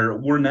we're up there,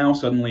 we're now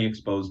suddenly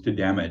exposed to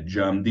damage.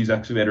 These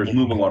excavators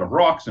move a lot of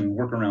rocks and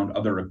work around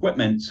other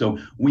equipment, so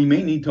we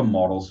may need to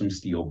model some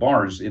steel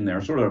bars in there,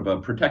 sort of a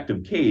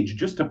protective cage,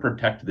 just to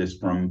protect this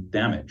from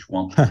damage.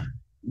 Well,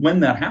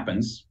 when that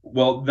happens,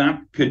 well, that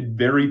could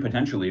very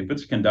potentially, if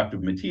it's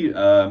conductive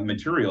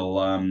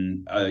material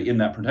in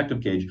that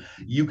protective cage,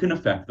 you can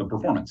affect the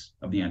performance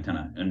of the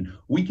antenna. And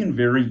we can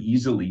very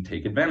easily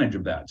take advantage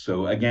of that.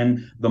 So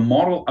again, the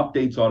model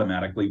updates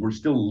automatically. We're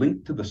still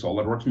linked to the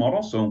SOLIDWORKS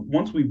model. So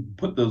once we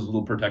put those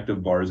little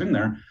protective bars in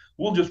there,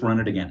 we'll just run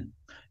it again.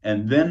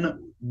 And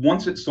then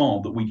once it's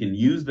solved, we can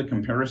use the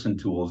comparison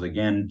tools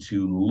again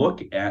to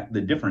look at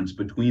the difference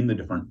between the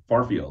different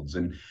far fields.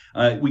 And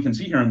we can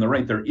see here on the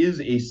right, there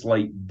is a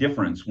slight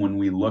difference when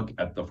we look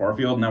at the far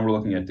field. Now we're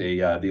looking at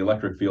the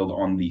electric field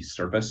on the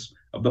surface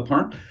of the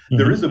part. Mm-hmm.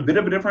 There is a bit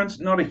of a difference,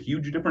 not a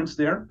huge difference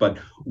there, but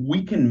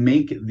we can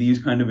make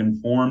these kind of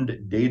informed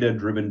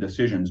data-driven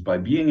decisions by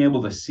being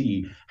able to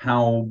see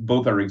how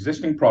both our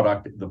existing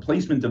product, the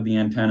placement of the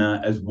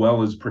antenna, as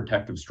well as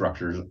protective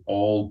structures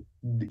all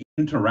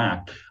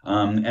interact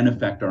and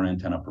affect our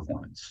antenna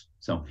performance.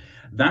 So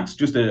that's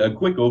just a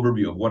quick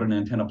overview of what an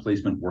antenna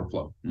placement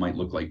workflow might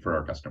look like for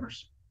our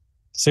customers.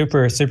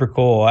 Super, super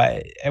cool.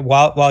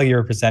 While you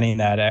were presenting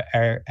that,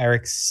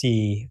 Eric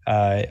C.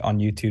 On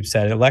YouTube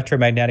said,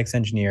 electromagnetics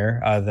engineer,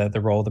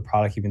 the role of the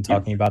product you've been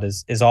talking about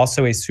is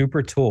also a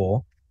super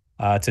tool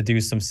to do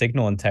some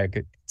signal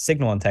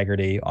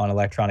integrity on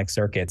electronic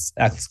circuits, !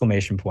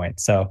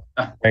 So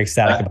very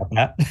ecstatic about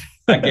that.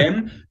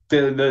 Again,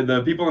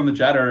 the people in the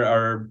chat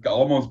are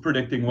almost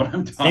predicting what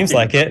I'm talking Seems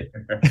like about.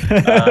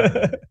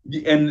 It.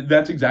 And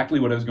that's exactly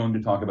what I was going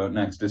to talk about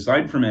next.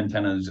 Aside from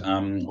antennas,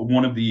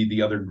 one of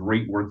the other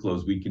great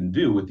workflows we can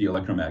do with the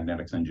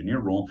electromagnetics engineer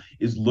role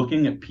is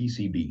looking at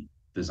PCB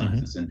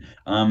designs. Mm-hmm.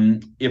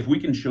 And if we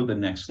can show the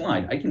next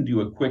slide, I can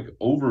do a quick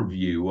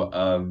overview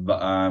of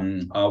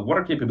what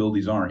our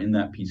capabilities are in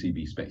that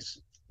PCB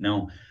space.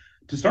 Now,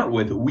 to start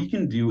with, we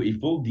can do a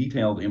full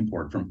detailed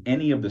import from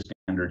any of the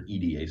standard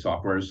EDA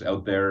softwares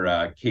out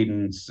there,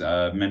 Cadence,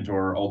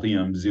 Mentor,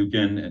 Altium,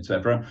 Zukin,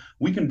 etc.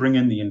 We can bring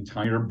in the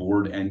entire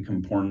board and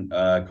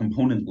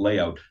component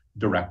layout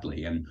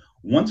directly. And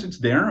once it's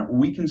there,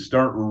 we can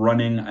start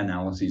running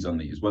analyses on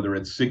these, whether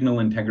it's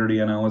signal integrity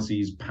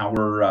analyses,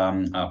 power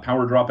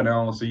drop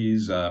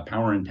analyses,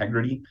 power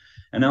integrity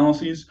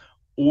analyses,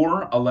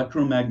 or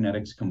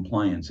electromagnetics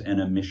compliance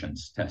and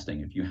emissions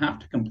testing. If you have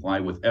to comply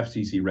with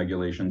FCC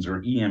regulations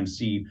or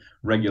EMC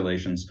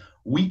regulations,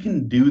 we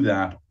can do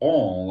that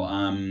all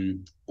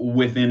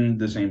within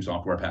the same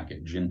software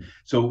package. And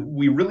so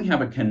we really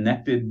have a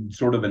connected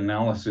sort of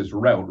analysis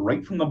route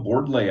right from the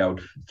board layout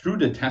through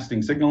to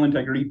testing signal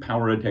integrity,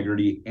 power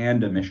integrity,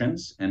 and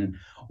emissions. And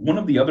one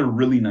of the other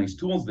really nice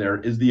tools there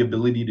is the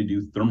ability to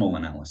do thermal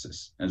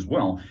analysis as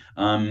well.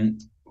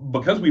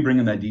 Because we bring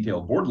in that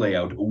detailed board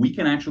layout, we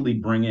can actually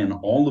bring in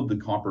all of the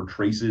copper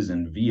traces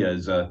and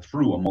vias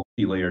through a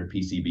multi-layered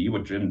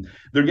PCB, and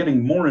they're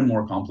getting more and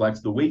more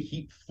complex. The way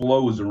heat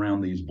flows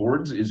around these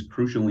boards is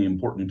crucially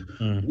important.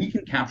 We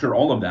can capture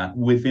all of that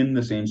within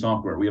the same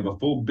software. We have a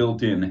full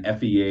built-in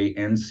FEA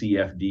and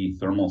CFD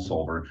thermal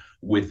solver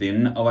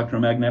within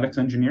Electromagnetics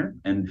Engineer,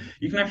 and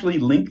you can actually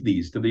link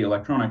these to the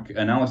electronic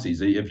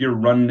analyses. If you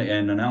run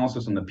an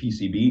analysis on the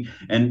PCB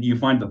and you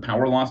find the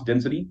power loss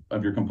density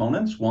of your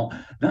components, well,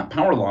 that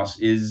power loss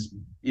is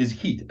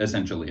heat,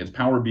 essentially. It's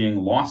power being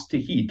lost to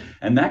heat,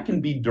 and that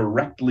can be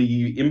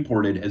directly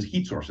imported as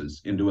heat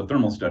sources into a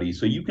thermal study.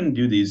 So you can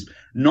do these,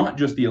 not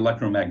just the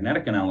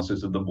electromagnetic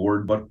analysis of the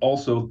board, but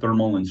also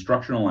thermal and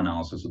structural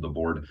analysis of the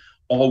board,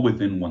 all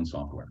within one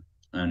software.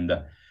 And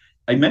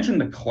I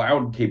mentioned the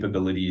cloud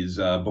capabilities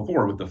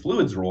before with the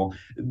fluids role.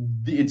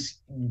 It's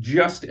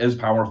just as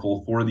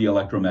powerful for the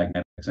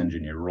electromagnetics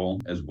engineer role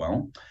as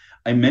well.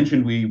 I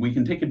mentioned we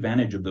can take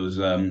advantage of those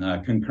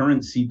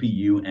concurrent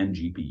CPU and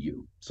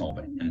GPU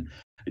solving. And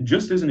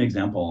just as an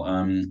example,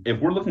 if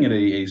we're looking at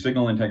a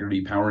signal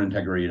integrity, power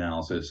integrity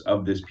analysis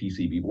of this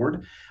PCB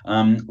board,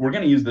 we're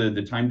going to use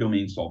the time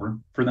domain solver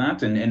for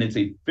that. And it's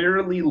a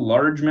fairly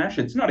large mesh.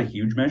 It's not a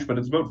huge mesh, but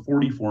it's about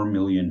 44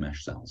 million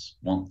mesh cells.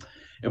 Well,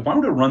 if I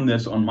were to run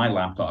this on my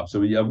laptop,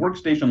 so a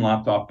workstation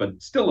laptop,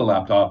 but still a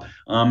laptop,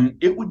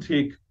 it would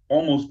take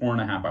almost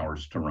 4.5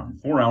 hours to run.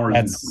 4 hours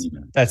and 20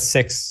 minutes. That's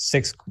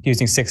six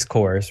using 6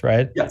 cores,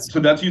 right? Yeah, so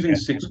that's using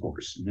 6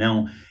 cores.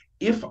 Now,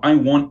 if I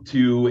want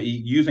to,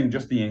 using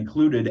just the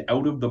included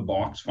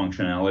out-of-the-box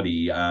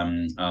functionality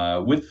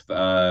with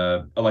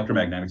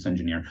Electromagnetics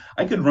Engineer,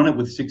 I could run it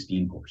with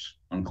 16 cores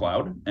on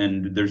cloud,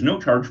 and there's no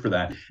charge for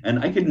that. And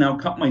I could now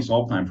cut my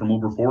solve time from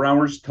over 4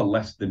 hours to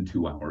less than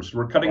 2 hours.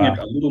 We're cutting it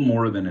a little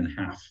more than in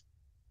half.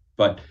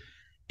 But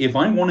if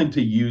I wanted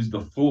to use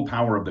the full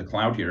power of the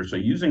cloud here, so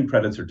using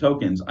credits or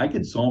tokens, I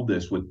could solve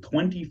this with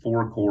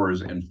 24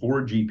 cores and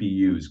 4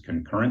 GPUs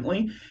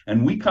concurrently.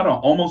 And we cut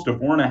almost a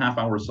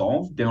 4.5-hour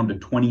solve down to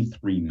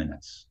 23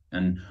 minutes.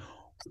 And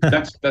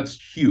that's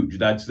huge.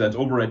 That's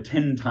over a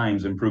 10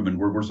 times improvement.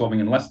 We're solving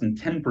in less than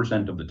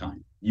 10% of the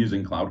time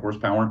using cloud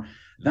horsepower.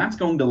 That's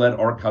going to let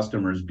our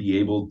customers be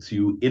able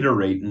to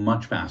iterate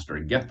much faster,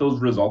 get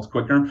those results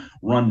quicker,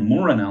 run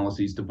more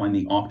analyses to find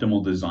the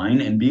optimal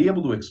design, and be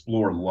able to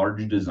explore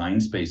large design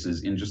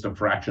spaces in just a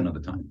fraction of the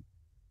time.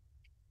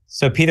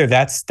 So Peter,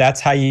 that's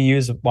how you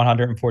use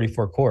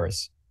 144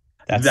 cores.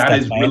 That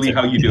is really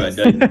how you do it.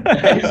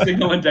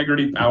 Signal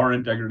integrity, power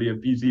integrity of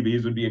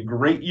PCBs would be a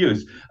great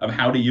use of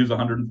how to use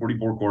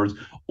 144 cores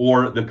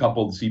or the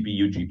coupled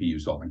CPU GPU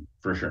solving,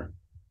 for sure.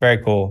 Very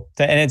cool.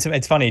 And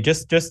it's funny,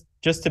 just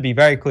to be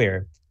very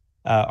clear,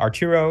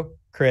 Arturo,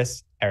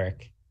 Chris,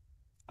 Eric,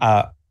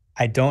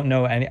 I don't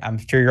know any, I'm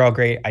sure you're all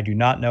great. I do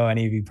not know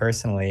any of you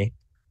personally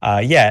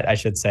yet, I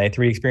should say.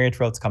 3D Experience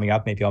World's coming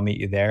up. Maybe I'll meet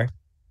you there.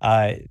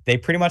 They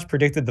pretty much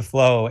predicted the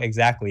flow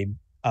exactly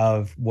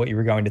of what you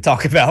were going to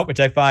talk about, which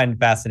I find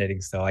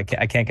fascinating still. I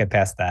can't get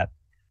past that.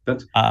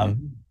 That's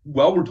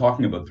while we're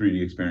talking about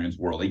 3D Experience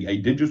World, I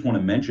did just want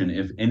to mention,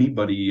 if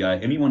anybody,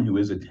 anyone who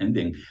is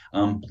attending,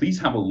 please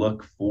have a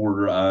look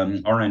for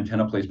our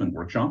antenna placement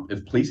workshop.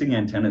 If placing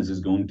antennas is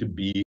going to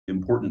be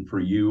important for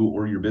you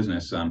or your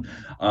business,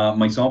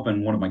 myself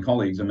and one of my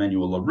colleagues,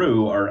 Manuel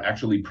Morales, are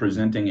actually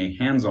presenting a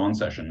hands-on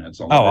session at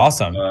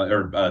awesome.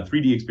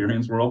 3D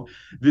Experience World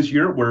this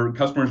year, where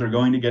customers are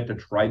going to get to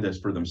try this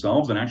for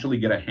themselves and actually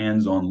get a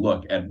hands-on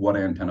look at what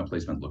antenna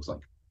placement looks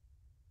like.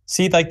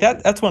 See, like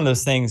that's one of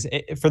those things.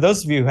 For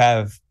those of you who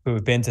have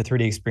been to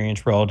 3D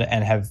Experience World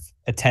and have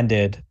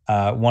attended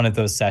one of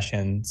those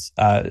sessions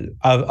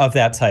of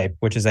that type,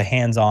 which is a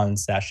hands-on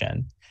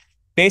session,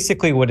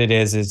 basically what it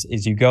is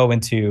you go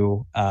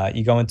into,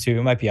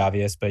 it might be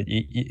obvious, but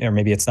or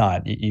maybe it's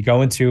not. You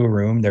go into a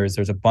room. There's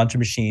a bunch of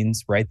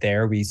machines right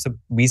there. We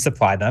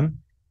supply them,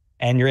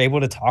 and you're able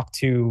to talk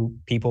to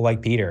people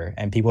like Peter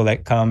and people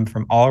that come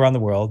from all around the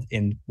world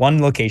in one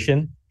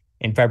location.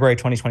 In February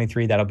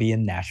 2023, that'll be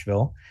in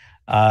Nashville.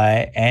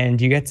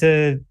 And you get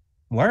to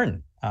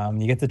learn.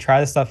 You get to try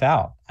this stuff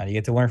out. You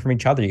get to learn from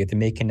each other. You get to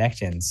make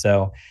connections.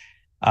 So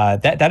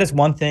that is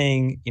one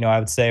thing, I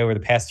would say over the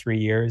past 3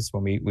 years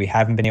when we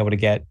haven't been able to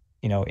get,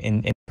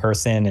 in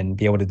person and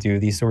be able to do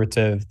these sorts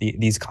of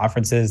these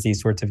conferences,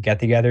 these sorts of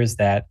get-togethers,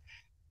 that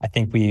I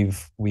think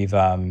we've missed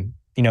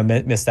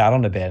out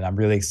on a bit. And I'm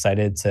really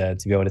excited to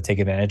be able to take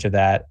advantage of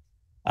that.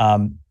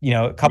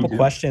 A couple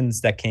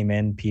questions that came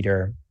in,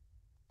 Peter.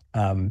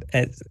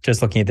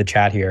 Just looking at the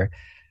chat here,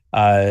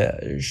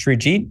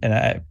 Srijit, and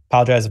I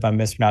apologize if I'm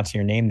mispronouncing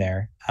your name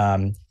there.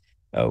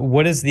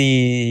 What is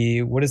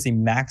the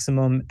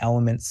maximum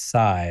element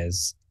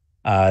size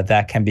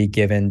that can be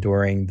given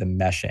during the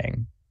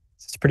meshing?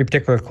 It's a pretty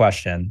particular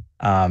question.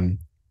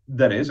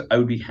 That is, I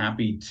would be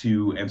happy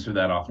to answer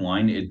that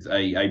offline.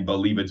 I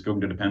believe it's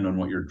going to depend on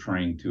what you're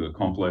trying to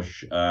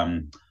accomplish.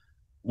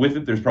 With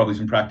it, there's probably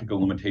some practical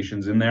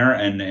limitations in there,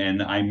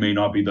 and I may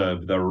not be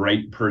the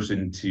right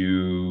person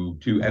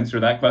to answer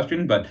that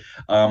question, but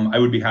I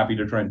would be happy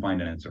to try and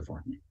find an answer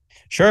for you.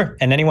 Sure.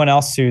 And anyone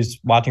else who's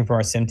watching from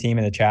our sim team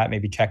in the chat,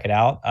 maybe check it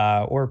out,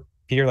 or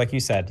Peter, like you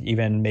said,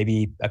 even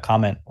maybe a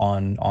comment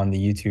on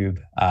the YouTube,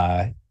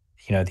 the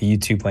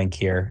YouTube link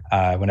here,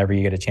 whenever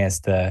you get a chance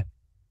to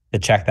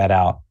check that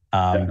out.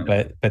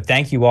 But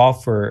thank you all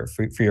for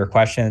your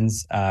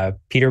questions.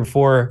 Peter,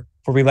 before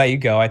we let you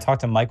go, I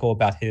talked to Michael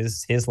about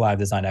his live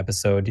design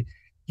episode.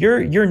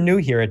 You're new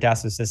here at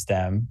Dassault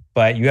Systèmes,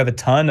 but you have a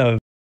ton of,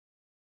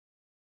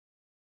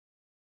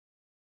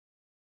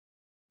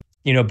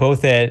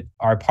 both at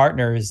our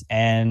partners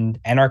and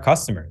our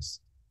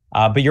customers.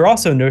 But you're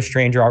also no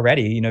stranger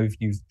already.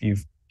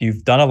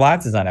 You've done a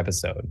live design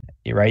episode,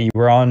 right?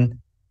 You're on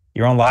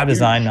live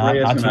design not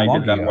too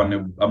long ago. That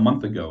one a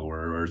month ago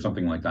or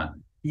something like that.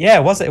 Yeah,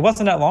 it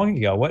wasn't that long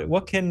ago.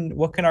 What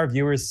can our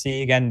viewers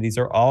see? Again, these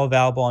are all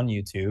available on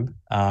YouTube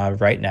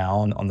right now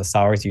on the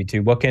SolidWorks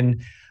YouTube.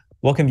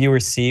 What can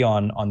viewers see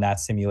on that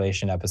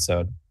simulation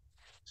episode?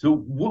 So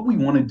what we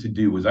wanted to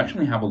do was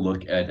actually have a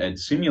look at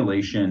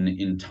simulation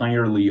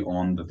entirely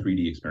on the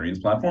 3D Experience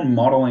platform,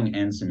 modeling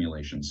and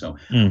simulation. So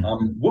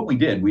what we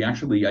did,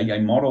 I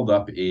modeled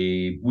up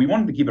we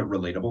wanted to keep it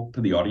relatable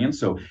to the audience.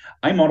 So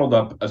I modeled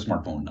up a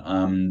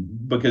smartphone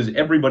because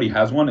everybody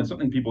has one. It's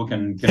something people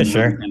can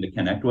sure. kind of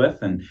connect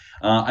with. And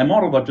I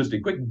modeled up just a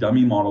quick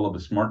dummy model of a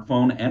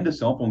smartphone and a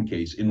cell phone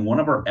case in one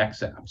of our X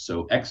apps,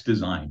 so X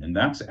Design. And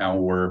that's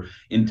our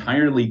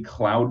entirely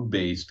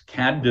cloud-based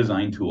CAD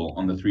design tool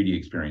on the 3D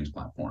Experience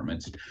platform.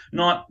 It's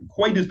not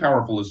quite as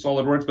powerful as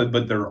SolidWorks,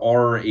 but there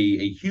are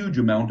a huge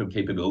amount of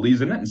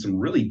capabilities in it and some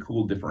really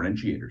cool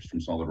differentiators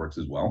from SolidWorks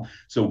as well.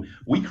 So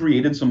we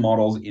created some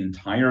models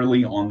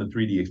entirely on the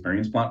 3D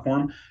Experience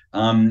platform.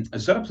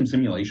 Set up some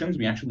simulations.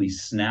 We actually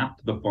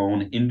snapped the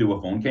phone into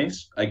a phone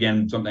case.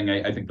 Again, something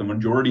I think the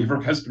majority of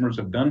our customers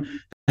have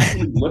done.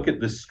 Look at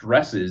the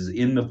stresses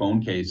in the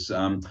phone case.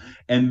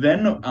 And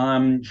then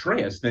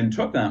Shreyas then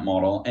took that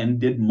model and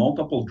did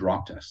multiple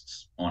drop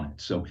tests on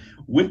it. So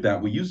with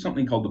that, we used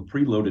something called the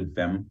preloaded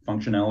FEM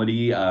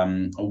functionality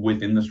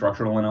within the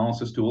structural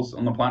analysis tools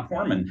on the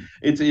platform. And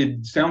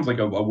it sounds like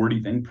a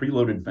wordy thing,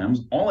 preloaded FEMs.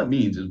 All it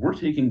means is we're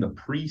taking the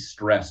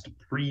pre-stressed,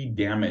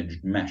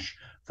 pre-damaged mesh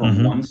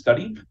from one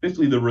study,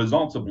 basically the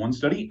results of one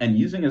study, and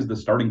using as the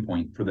starting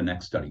point for the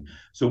next study.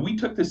 So we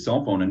took this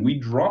cell phone and we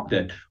dropped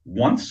it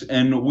once,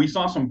 and we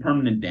saw some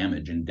permanent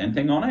damage and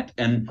denting on it.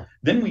 And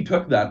then we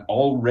took that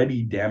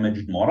already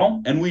damaged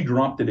model and we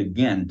dropped it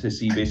again to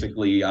see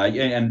basically,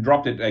 and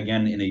dropped it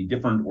again in a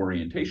different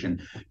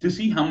orientation to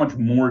see how much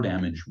more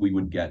damage we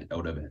would get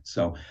out of it.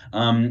 So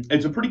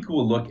it's a pretty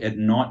cool look at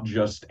not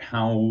just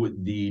how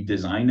the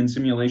design and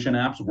simulation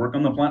apps work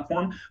on the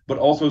platform, but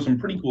also some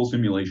pretty cool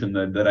simulation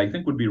that I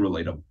think would be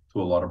relatable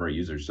to a lot of our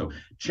users. So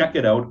check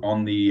it out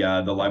on the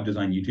Live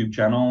Design YouTube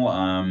channel.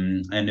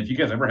 And if you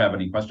guys ever have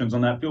any questions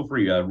on that, feel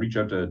free to reach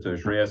out to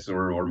Shreyas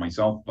or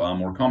myself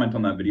or comment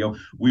on that video.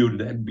 We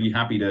would be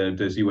happy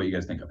to see what you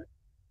guys think of it.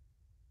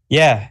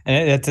 Yeah,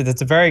 and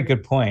that's a very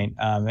good point.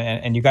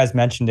 And you guys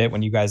mentioned it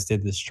when you guys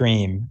did the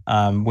stream.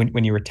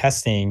 When you were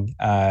testing,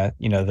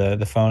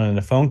 the phone and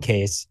the phone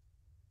case,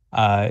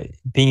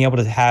 being able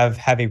to have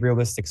a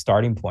realistic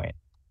starting point.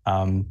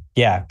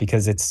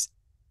 Because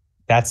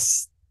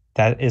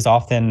that is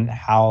often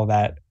how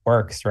that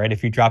works, right?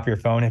 If you drop your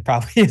phone, it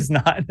probably is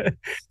not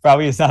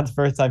the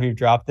first time you've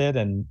dropped it.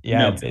 And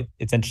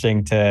it's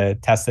interesting to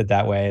test it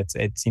that way.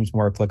 It seems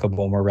more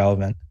applicable, more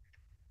relevant.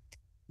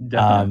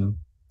 Definitely.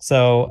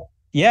 So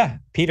yeah,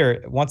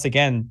 Peter, once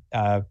again,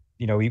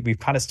 we've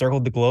kind of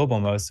circled the globe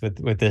almost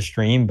with this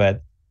stream,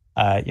 but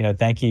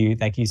thank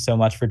you so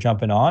much for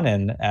jumping on,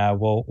 and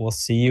we'll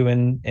see you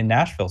in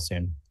Nashville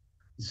soon.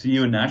 See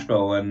you in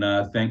Nashville, and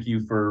thanks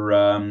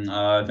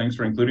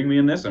for including me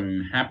in this.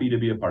 I'm happy to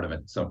be a part of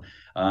it. So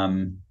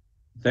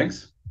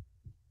thanks.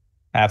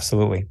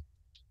 Absolutely.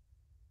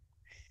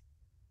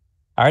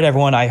 All right,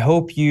 everyone. I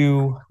hope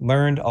you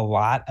learned a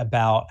lot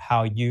about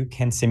how you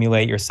can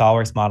simulate your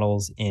SolidWorks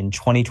models in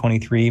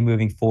 2023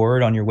 moving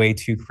forward on your way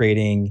to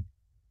creating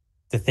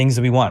the things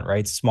that we want,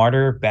 right?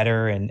 Smarter,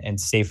 better, and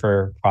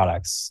safer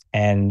products.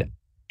 And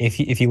if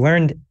you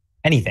learned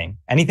anything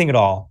at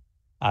all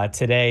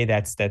today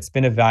that's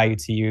been of value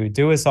to you,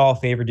 do us all a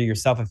favor, do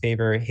yourself a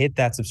favor, hit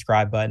that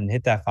subscribe button,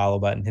 hit that follow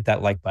button, hit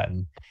that like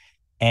button.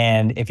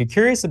 And if you're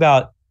curious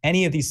about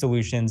any of these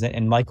solutions,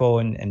 and Michael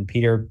and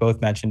Peter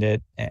both mentioned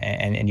it,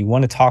 and you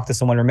want to talk to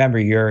someone, remember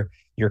your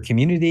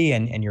community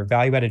and your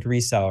value-added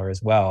reseller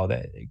as well.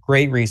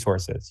 Great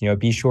resources.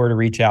 Be sure to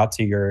reach out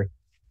to your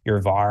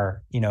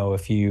VAR.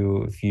 If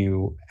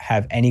you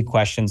have any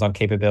questions on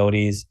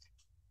capabilities.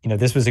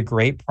 This was a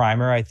great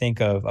primer, I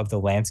think, of the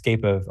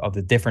landscape of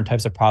the different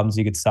types of problems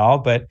you could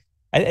solve. But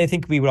I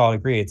think we would all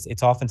agree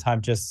it's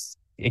oftentimes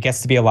it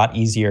gets to be a lot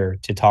easier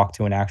to talk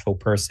to an actual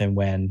person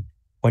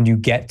when you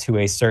get to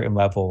a certain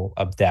level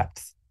of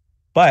depth.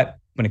 But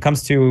when it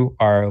comes to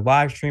our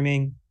live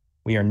streaming,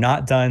 we are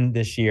not done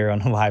this year on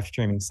the live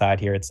streaming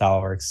side here at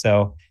SolidWorks.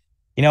 So,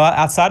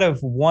 outside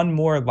of one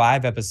more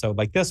live episode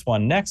like this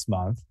one next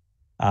month,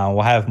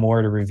 we'll have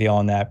more to reveal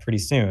on that pretty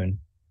soon.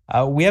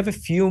 We have a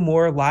few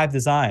more live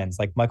designs,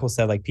 like Michael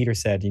said, like Peter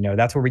said,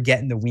 that's where we get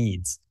in the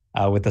weeds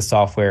with the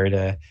software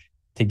to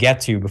to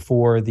get to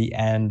before the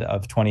end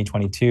of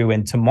 2022.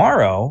 And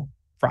tomorrow,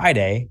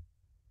 Friday,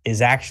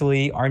 is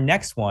actually our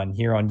next one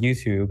here on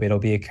YouTube. It'll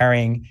be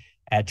occurring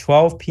at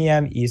 12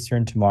 p.m.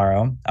 Eastern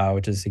tomorrow,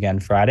 which is, again,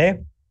 Friday.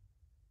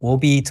 We'll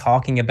be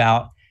talking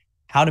about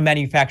how to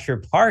manufacture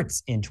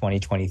parts in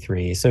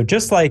 2023. So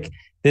just like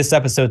this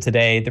episode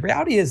today, the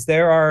reality is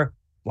there are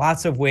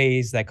lots of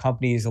ways that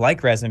companies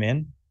like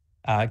Resemin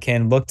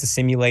can look to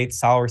simulate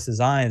SOLIDWORKS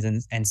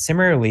designs. And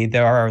similarly,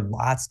 there are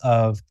lots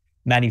of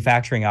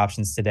manufacturing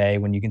options today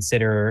when you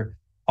consider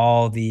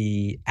all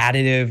the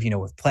additive,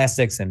 with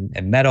plastics and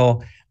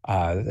metal,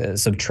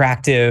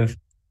 subtractive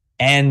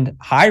and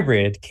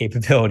hybrid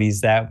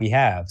capabilities that we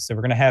have. So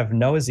we're going to have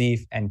Noah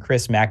Zeef and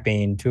Chris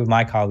McBain, two of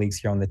my colleagues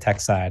here on the tech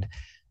side,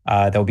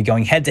 that will be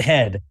going head to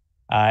head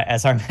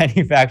as our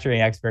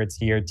manufacturing experts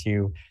here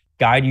to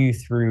guide you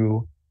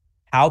through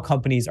how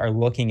companies are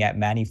looking at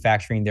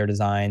manufacturing their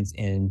designs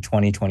in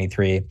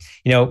 2023.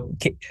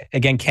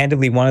 Again,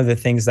 candidly, one of the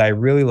things that I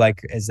really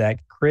like is that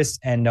Chris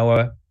and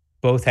Noah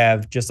both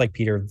have, just like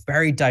Peter,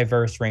 very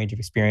diverse range of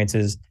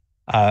experiences.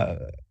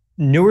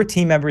 Newer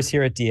team members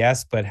here at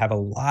DS, but have a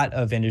lot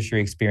of industry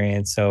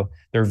experience. So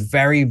they're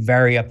very,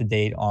 very up to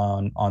date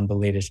on the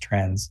latest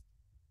trends.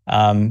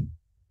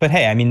 But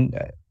hey,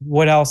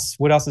 what else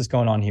is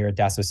going on here at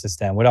Dassault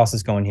Systèmes? What else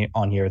is going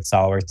on here at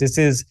SOLIDWORKS? This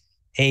is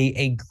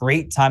a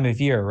great time of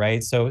year,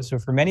 right? So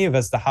for many of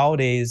us, the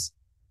holidays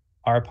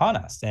are upon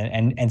us.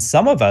 And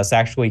some of us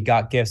actually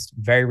got gifts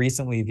very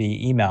recently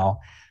via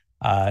email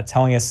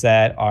telling us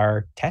that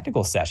our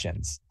technical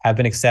sessions have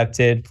been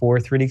accepted for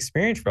 3D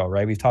Experience World,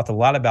 right? We've talked a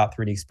lot about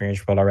 3D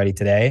Experience World already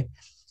today.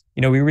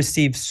 We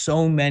received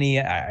so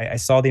many, I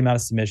saw the amount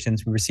of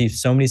submissions. We received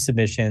so many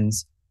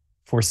submissions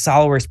for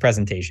SOLIDWORKS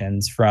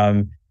presentations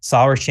from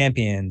SOLIDWORKS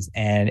champions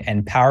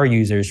and power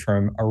users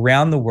from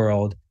around the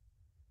world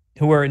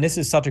who are, and this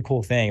is such a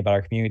cool thing about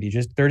our community,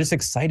 they're just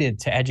excited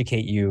to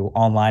educate you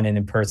online and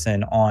in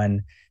person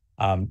on,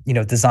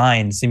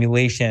 design,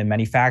 simulation,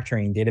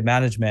 manufacturing, data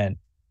management,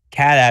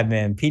 CAD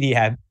admin,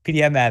 PDM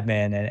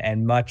admin,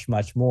 and much,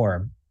 much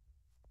more.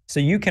 So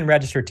you can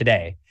register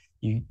today.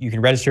 You can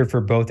register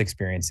for both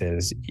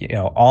experiences,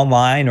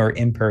 online or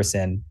in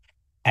person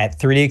at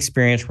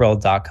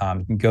 3dexperienceworld.com.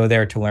 You can go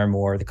there to learn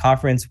more. The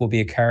conference will be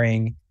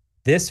occurring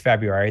this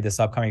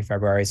upcoming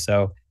February.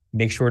 So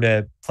make sure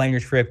to plan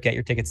your trip, get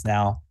your tickets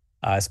now,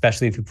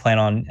 especially if you plan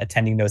on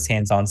attending those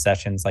hands-on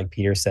sessions like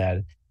Peter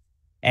said.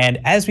 And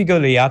as we go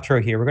to the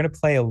outro here, we're going to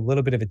play a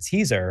little bit of a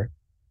teaser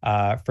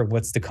for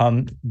what's to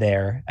come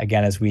there,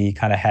 again, as we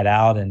kind of head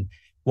out. And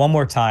one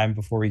more time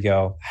before we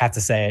go, I have to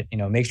say it,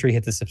 make sure you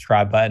hit the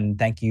subscribe button.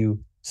 Thank you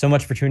so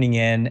much for tuning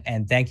in.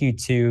 And thank you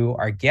to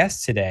our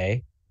guests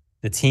today,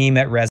 the team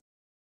at Resemin,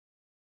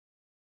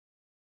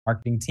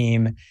 marketing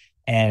team,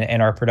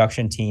 and our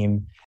production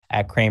team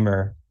at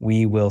Kramer.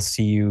 We will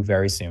see you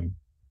very soon.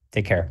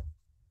 Take care.